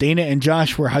 Dana and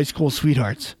Josh were high school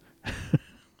sweethearts.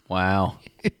 Wow.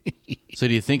 So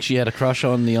do you think she had a crush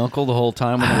on the uncle the whole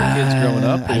time when they were kids growing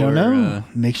up? I don't know.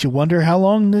 Makes you wonder how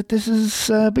long that this has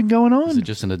been going on. Is it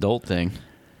just an adult thing?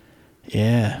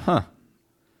 Yeah. Huh.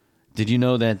 Did you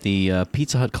know that the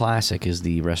Pizza Hut Classic is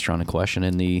the restaurant in question,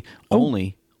 and the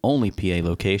only PA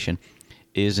location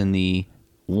is in the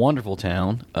wonderful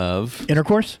town of...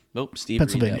 Intercourse? Nope, Steve,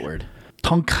 Pennsylvania. read that word.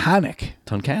 Tunkhannock.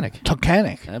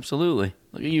 Tunkhannock. Absolutely.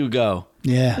 Look at you go.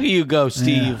 Yeah. Look at you go,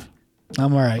 Steve.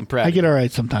 I'm all right. proud I of get you. all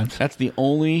right sometimes. That's the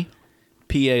only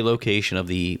PA location of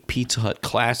the Pizza Hut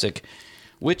Classic,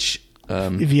 which...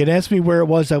 If you had asked me where it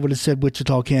was, I would have said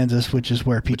Wichita, Kansas, which is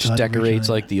where Pizza Hut decorates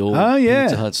originally- like the old Oh, yeah.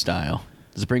 Pizza Hut style.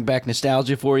 Does it bring back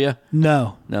nostalgia for you?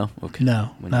 No. No? Okay.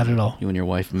 No, not at all. You and your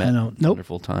wife met. I know. Nope.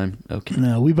 Wonderful time. Okay.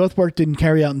 No, we both worked in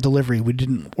carry out and delivery. We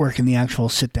didn't work in the actual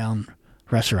sit-down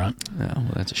restaurant. Oh,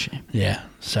 well, that's a shame. Yeah,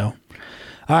 so.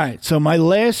 All right, so my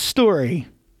last story,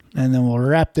 and then we'll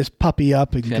wrap this puppy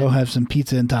up and Okay. go have some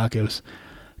pizza and tacos.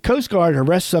 Coast Guard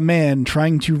arrests a man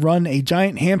trying to run a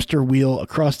giant hamster wheel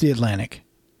across the Atlantic.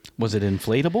 Was it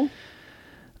inflatable?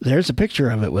 There's a picture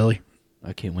of it, Willie.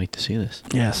 I can't wait to see this.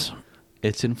 Yes.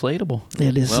 It's inflatable.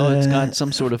 It is, Well, it's got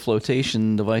some sort of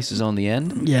flotation devices on the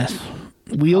end. Yes.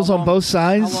 Wheels on both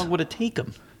sides. How long would it take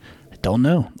them? Don't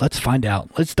know. Let's find out.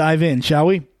 Let's dive in, shall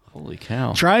we? Holy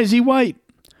cow. Try as he might,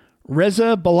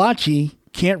 Reza Balachi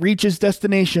can't reach his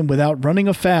destination without running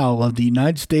afoul of the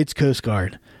United States Coast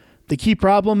Guard. The key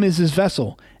problem is his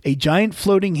vessel, a giant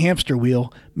floating hamster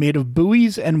wheel made of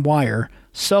buoys and wire,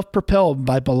 self-propelled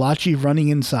by Balachi running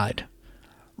inside.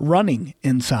 Running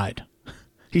inside.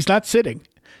 He's not sitting.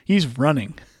 He's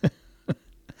running.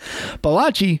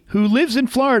 Balachi, who lives in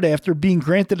Florida after being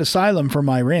granted asylum from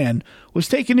Iran, was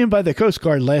taken in by the Coast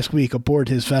Guard last week aboard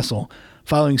his vessel,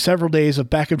 following several days of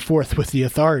back and forth with the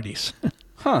authorities.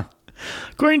 Huh.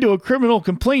 According to a criminal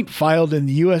complaint filed in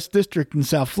the U.S. District in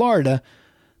South Florida,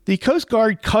 the Coast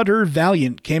Guard cutter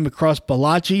Valiant came across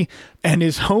Balachi and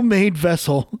his homemade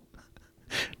vessel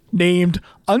named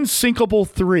Unsinkable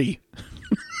 3.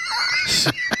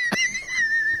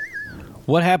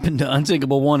 What happened to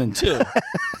Unsinkable 1 and 2?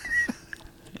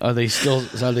 Are they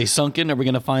sunken? Are we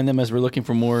going to find them as we're looking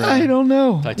for more? I don't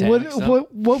know. Titanic stuff?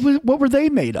 What were they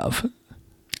made of?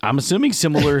 I'm assuming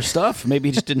similar stuff. Maybe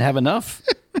he just didn't have enough.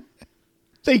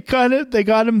 They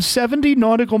got him 70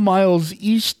 nautical miles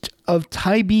east of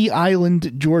Tybee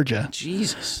Island, Georgia,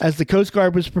 Jesus. as the Coast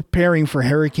Guard was preparing for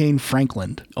Hurricane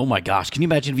Franklin. Oh my gosh. Can you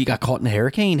imagine if he got caught in a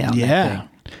hurricane out in that Yeah. thing?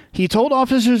 He told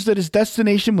officers that his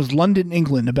destination was London,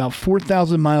 England, about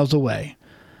 4,000 miles away.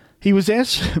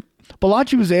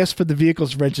 Balachi was asked for the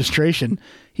vehicle's registration.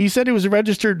 He said it was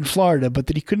registered in Florida, but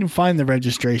that he couldn't find the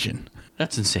registration.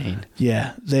 That's insane.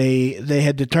 Yeah, they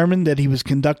had determined that he was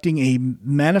conducting a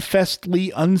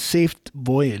manifestly unsafe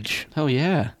voyage. Oh,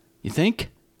 yeah. You think?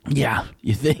 Yeah.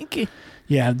 You think?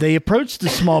 Yeah, they approached the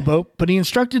small boat, but he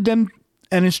instructed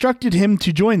him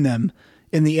to join them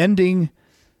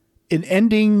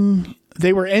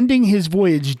they were ending his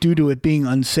voyage due to it being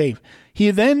unsafe.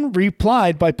 He then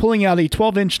replied by pulling out a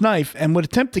 12-inch knife and would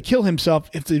attempt to kill himself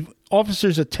if the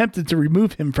officers attempted to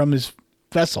remove him from his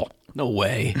vessel. No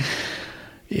way.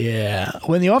 Yeah.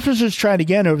 When the officers tried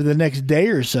again over the next day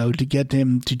or so to get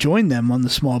him to join them on the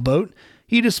small boat,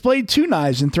 he displayed 2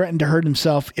 knives and threatened to hurt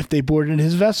himself if they boarded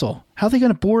his vessel. How are they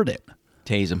going to board it?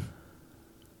 Tase him.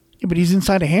 Yeah, but he's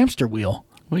inside a hamster wheel.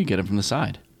 Well, you get him from the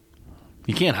side.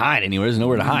 He can't hide anywhere. There's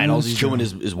nowhere to hide. All he's doing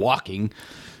is walking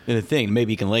in a thing.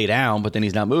 Maybe he can lay down, but then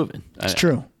he's not moving. It's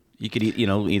true. You could,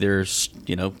 either,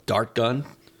 dart gun,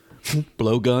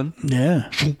 blow gun. Yeah.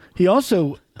 He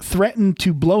also threatened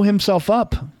to blow himself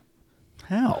up.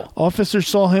 How? Officers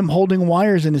saw him holding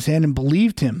wires in his hand and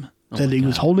believed him that he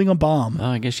was holding a bomb. Oh,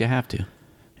 I guess you have to.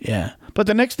 Yeah. But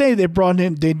the next day they brought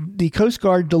him, the Coast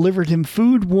Guard delivered him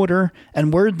food, water,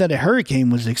 and word that a hurricane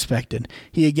was expected.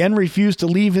 He again refused to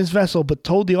leave his vessel, but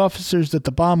told the officers that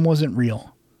the bomb wasn't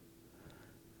real.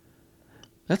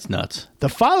 That's nuts. The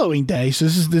following day, so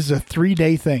this is a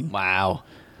 3-day thing. Wow.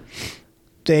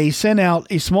 They sent out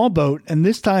a small boat, and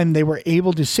this time they were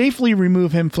able to safely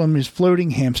remove him from his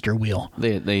floating hamster wheel.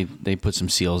 They put some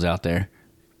seals out there.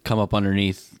 Come up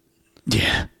underneath.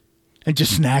 Yeah. And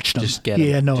just snatched him. Just get him.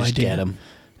 He had no Just idea. get him.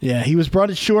 Yeah, he was brought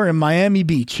ashore in Miami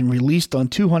Beach and released on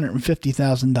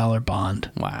 $250,000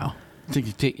 bond. Wow. Do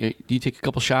you take a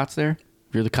couple shots there?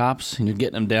 If you're the cops and you're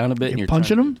getting them down a bit, and you're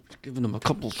punching trying him? giving them a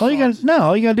couple. All you got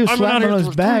to do is slap him on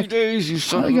his back. 3 days, you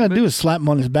son All of you a got to do bitch. is slap him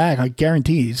on his back. I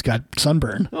guarantee he's got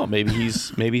sunburn. Oh, maybe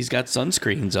he's got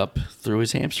sunscreens up through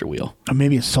his hamster wheel Or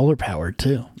maybe it's solar powered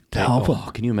too to help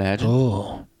him. Can you imagine?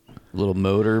 Oh. A little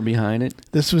motor behind it.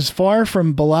 This was far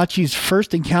from Balachi's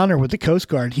first encounter with the Coast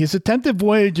Guard. He has attempted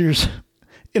voyages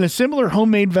in a similar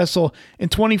homemade vessel in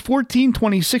 2014,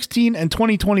 2016, and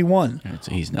 2021,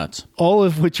 He's nuts. all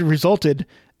of which resulted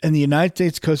in the United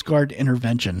States Coast Guard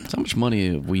intervention. How much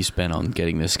money have we spent on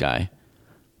getting this guy?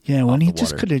 Yeah, when Off he the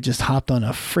just water. could have just hopped on a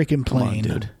freaking Come on, plane.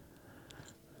 dude.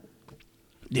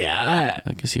 Yeah.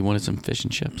 I guess he wanted some fish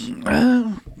and chips.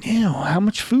 How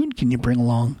much food can you bring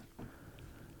along?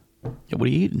 Yeah, what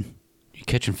are you eating? You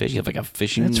catching fish? You have like a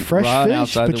fishing It's fresh rod fish,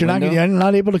 outside but the you're window?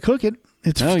 not able to cook it.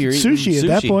 It's No, you're eating sushi at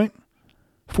that sushi. point.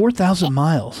 4,000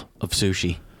 miles. Of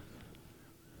sushi.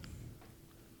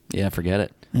 Yeah, forget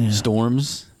it. Yeah.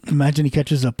 Storms, Imagine he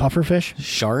catches a puffer fish,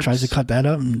 sharks. tries to cut that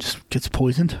up, and just gets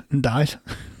poisoned and dies.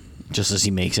 Just as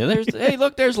he makes it. Hey,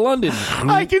 look, there's London.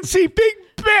 I can see Big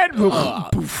Ben.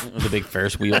 The big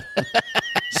Ferris wheel.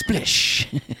 Splish.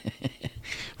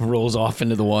 Rolls off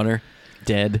into the water.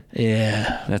 Dead.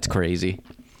 Yeah. That's crazy.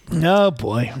 Oh,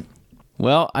 boy.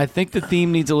 Well, I think the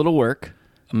theme needs a little work.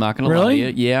 I'm not going to lie to Really?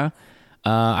 you. Yeah.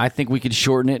 I think we could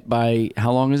shorten it by,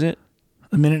 how long is it?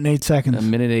 1 minute and 8 seconds. A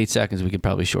minute and 8 seconds. We could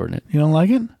probably shorten it. You don't like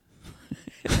it?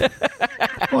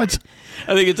 What?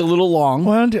 I think it's a little long.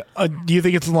 Why don't you, do you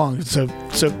think it's long? So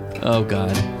Oh,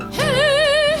 God.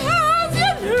 Hey,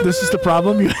 have you this is the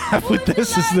problem you have with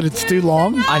this, is that it's too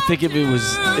long? I think if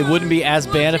it wouldn't be as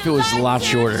bad if it was a lot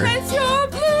shorter. Chase your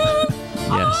blue.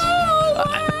 Yes.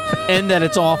 And that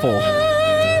it's awful.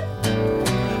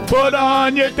 Put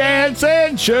on your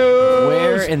dancing shoes.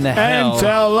 Where in the hell And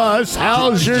tell us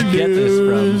how's your did you get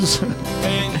news. this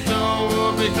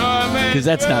Because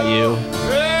that's not you.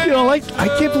 You don't like? I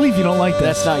can't believe you don't like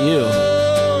this. That's not you.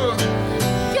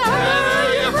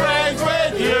 Gather your friends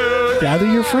with you. Gather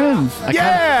your friends.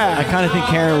 I kind of think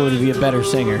Karen would be a better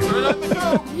singer.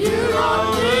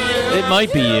 It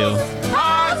might be you.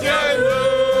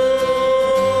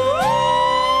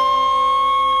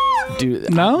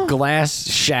 Dude, No? glass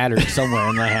shattered somewhere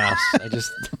in my house.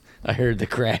 I heard the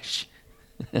crash.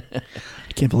 I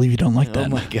can't believe you don't like Oh that.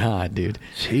 my god, dude.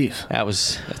 Jeez.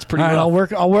 That's pretty All right,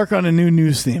 rough. I'll work on a new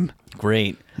news theme.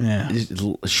 Great. Yeah.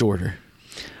 It's shorter.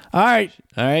 All right.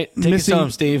 All right. Take us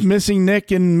home, Steve. Missing Nick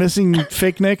and missing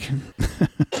fake Nick.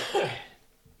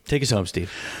 Take us home,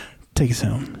 Steve. Take us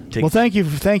home. Well, thank you,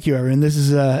 everyone. This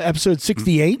is episode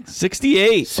 68.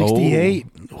 68. 68.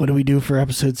 What do we do for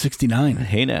episode 69?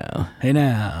 Hey now. Hey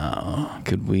now.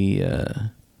 Could we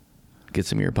get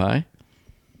some of your pie?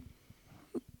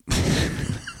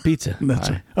 Pizza. That's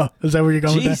pie. right. Oh, is that where you're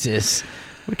going with that? Jesus.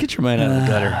 Well, get your mind out of the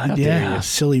gutter. How dare Yeah, you?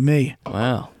 silly me.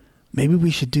 Wow. Maybe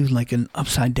we should do like an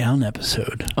upside down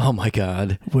episode. Oh my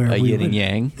God. Where a we yin and would-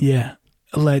 yang. Yeah.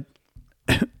 Let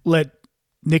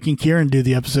Nick and Kieran do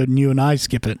the episode and you and I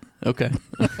skip it. Okay.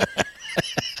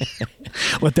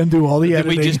 Let them do all the Did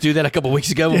editing. we just do that a couple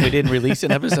weeks ago when we didn't release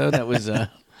an episode? That was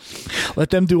Let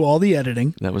them do all the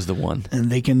editing the one. and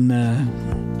they can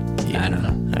Yeah. I don't know.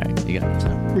 All right. You got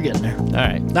it. We're getting there. All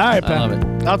right. All right, pal. I love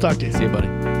it. I'll talk to you. See you, buddy.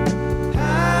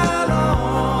 How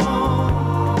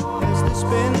long has this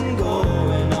been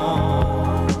going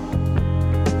on?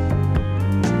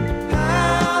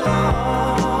 How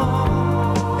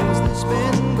long has this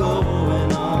been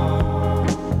going on?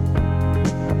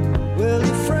 Well,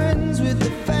 you're friends with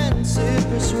the fancy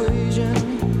persuasion.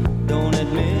 Don't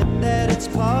admit that it's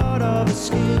part of a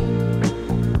scheme.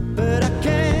 But I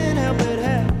can't help but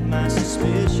have my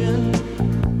suspicion.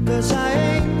 'Cause I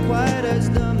ain't quite as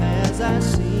dumb as I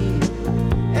seem.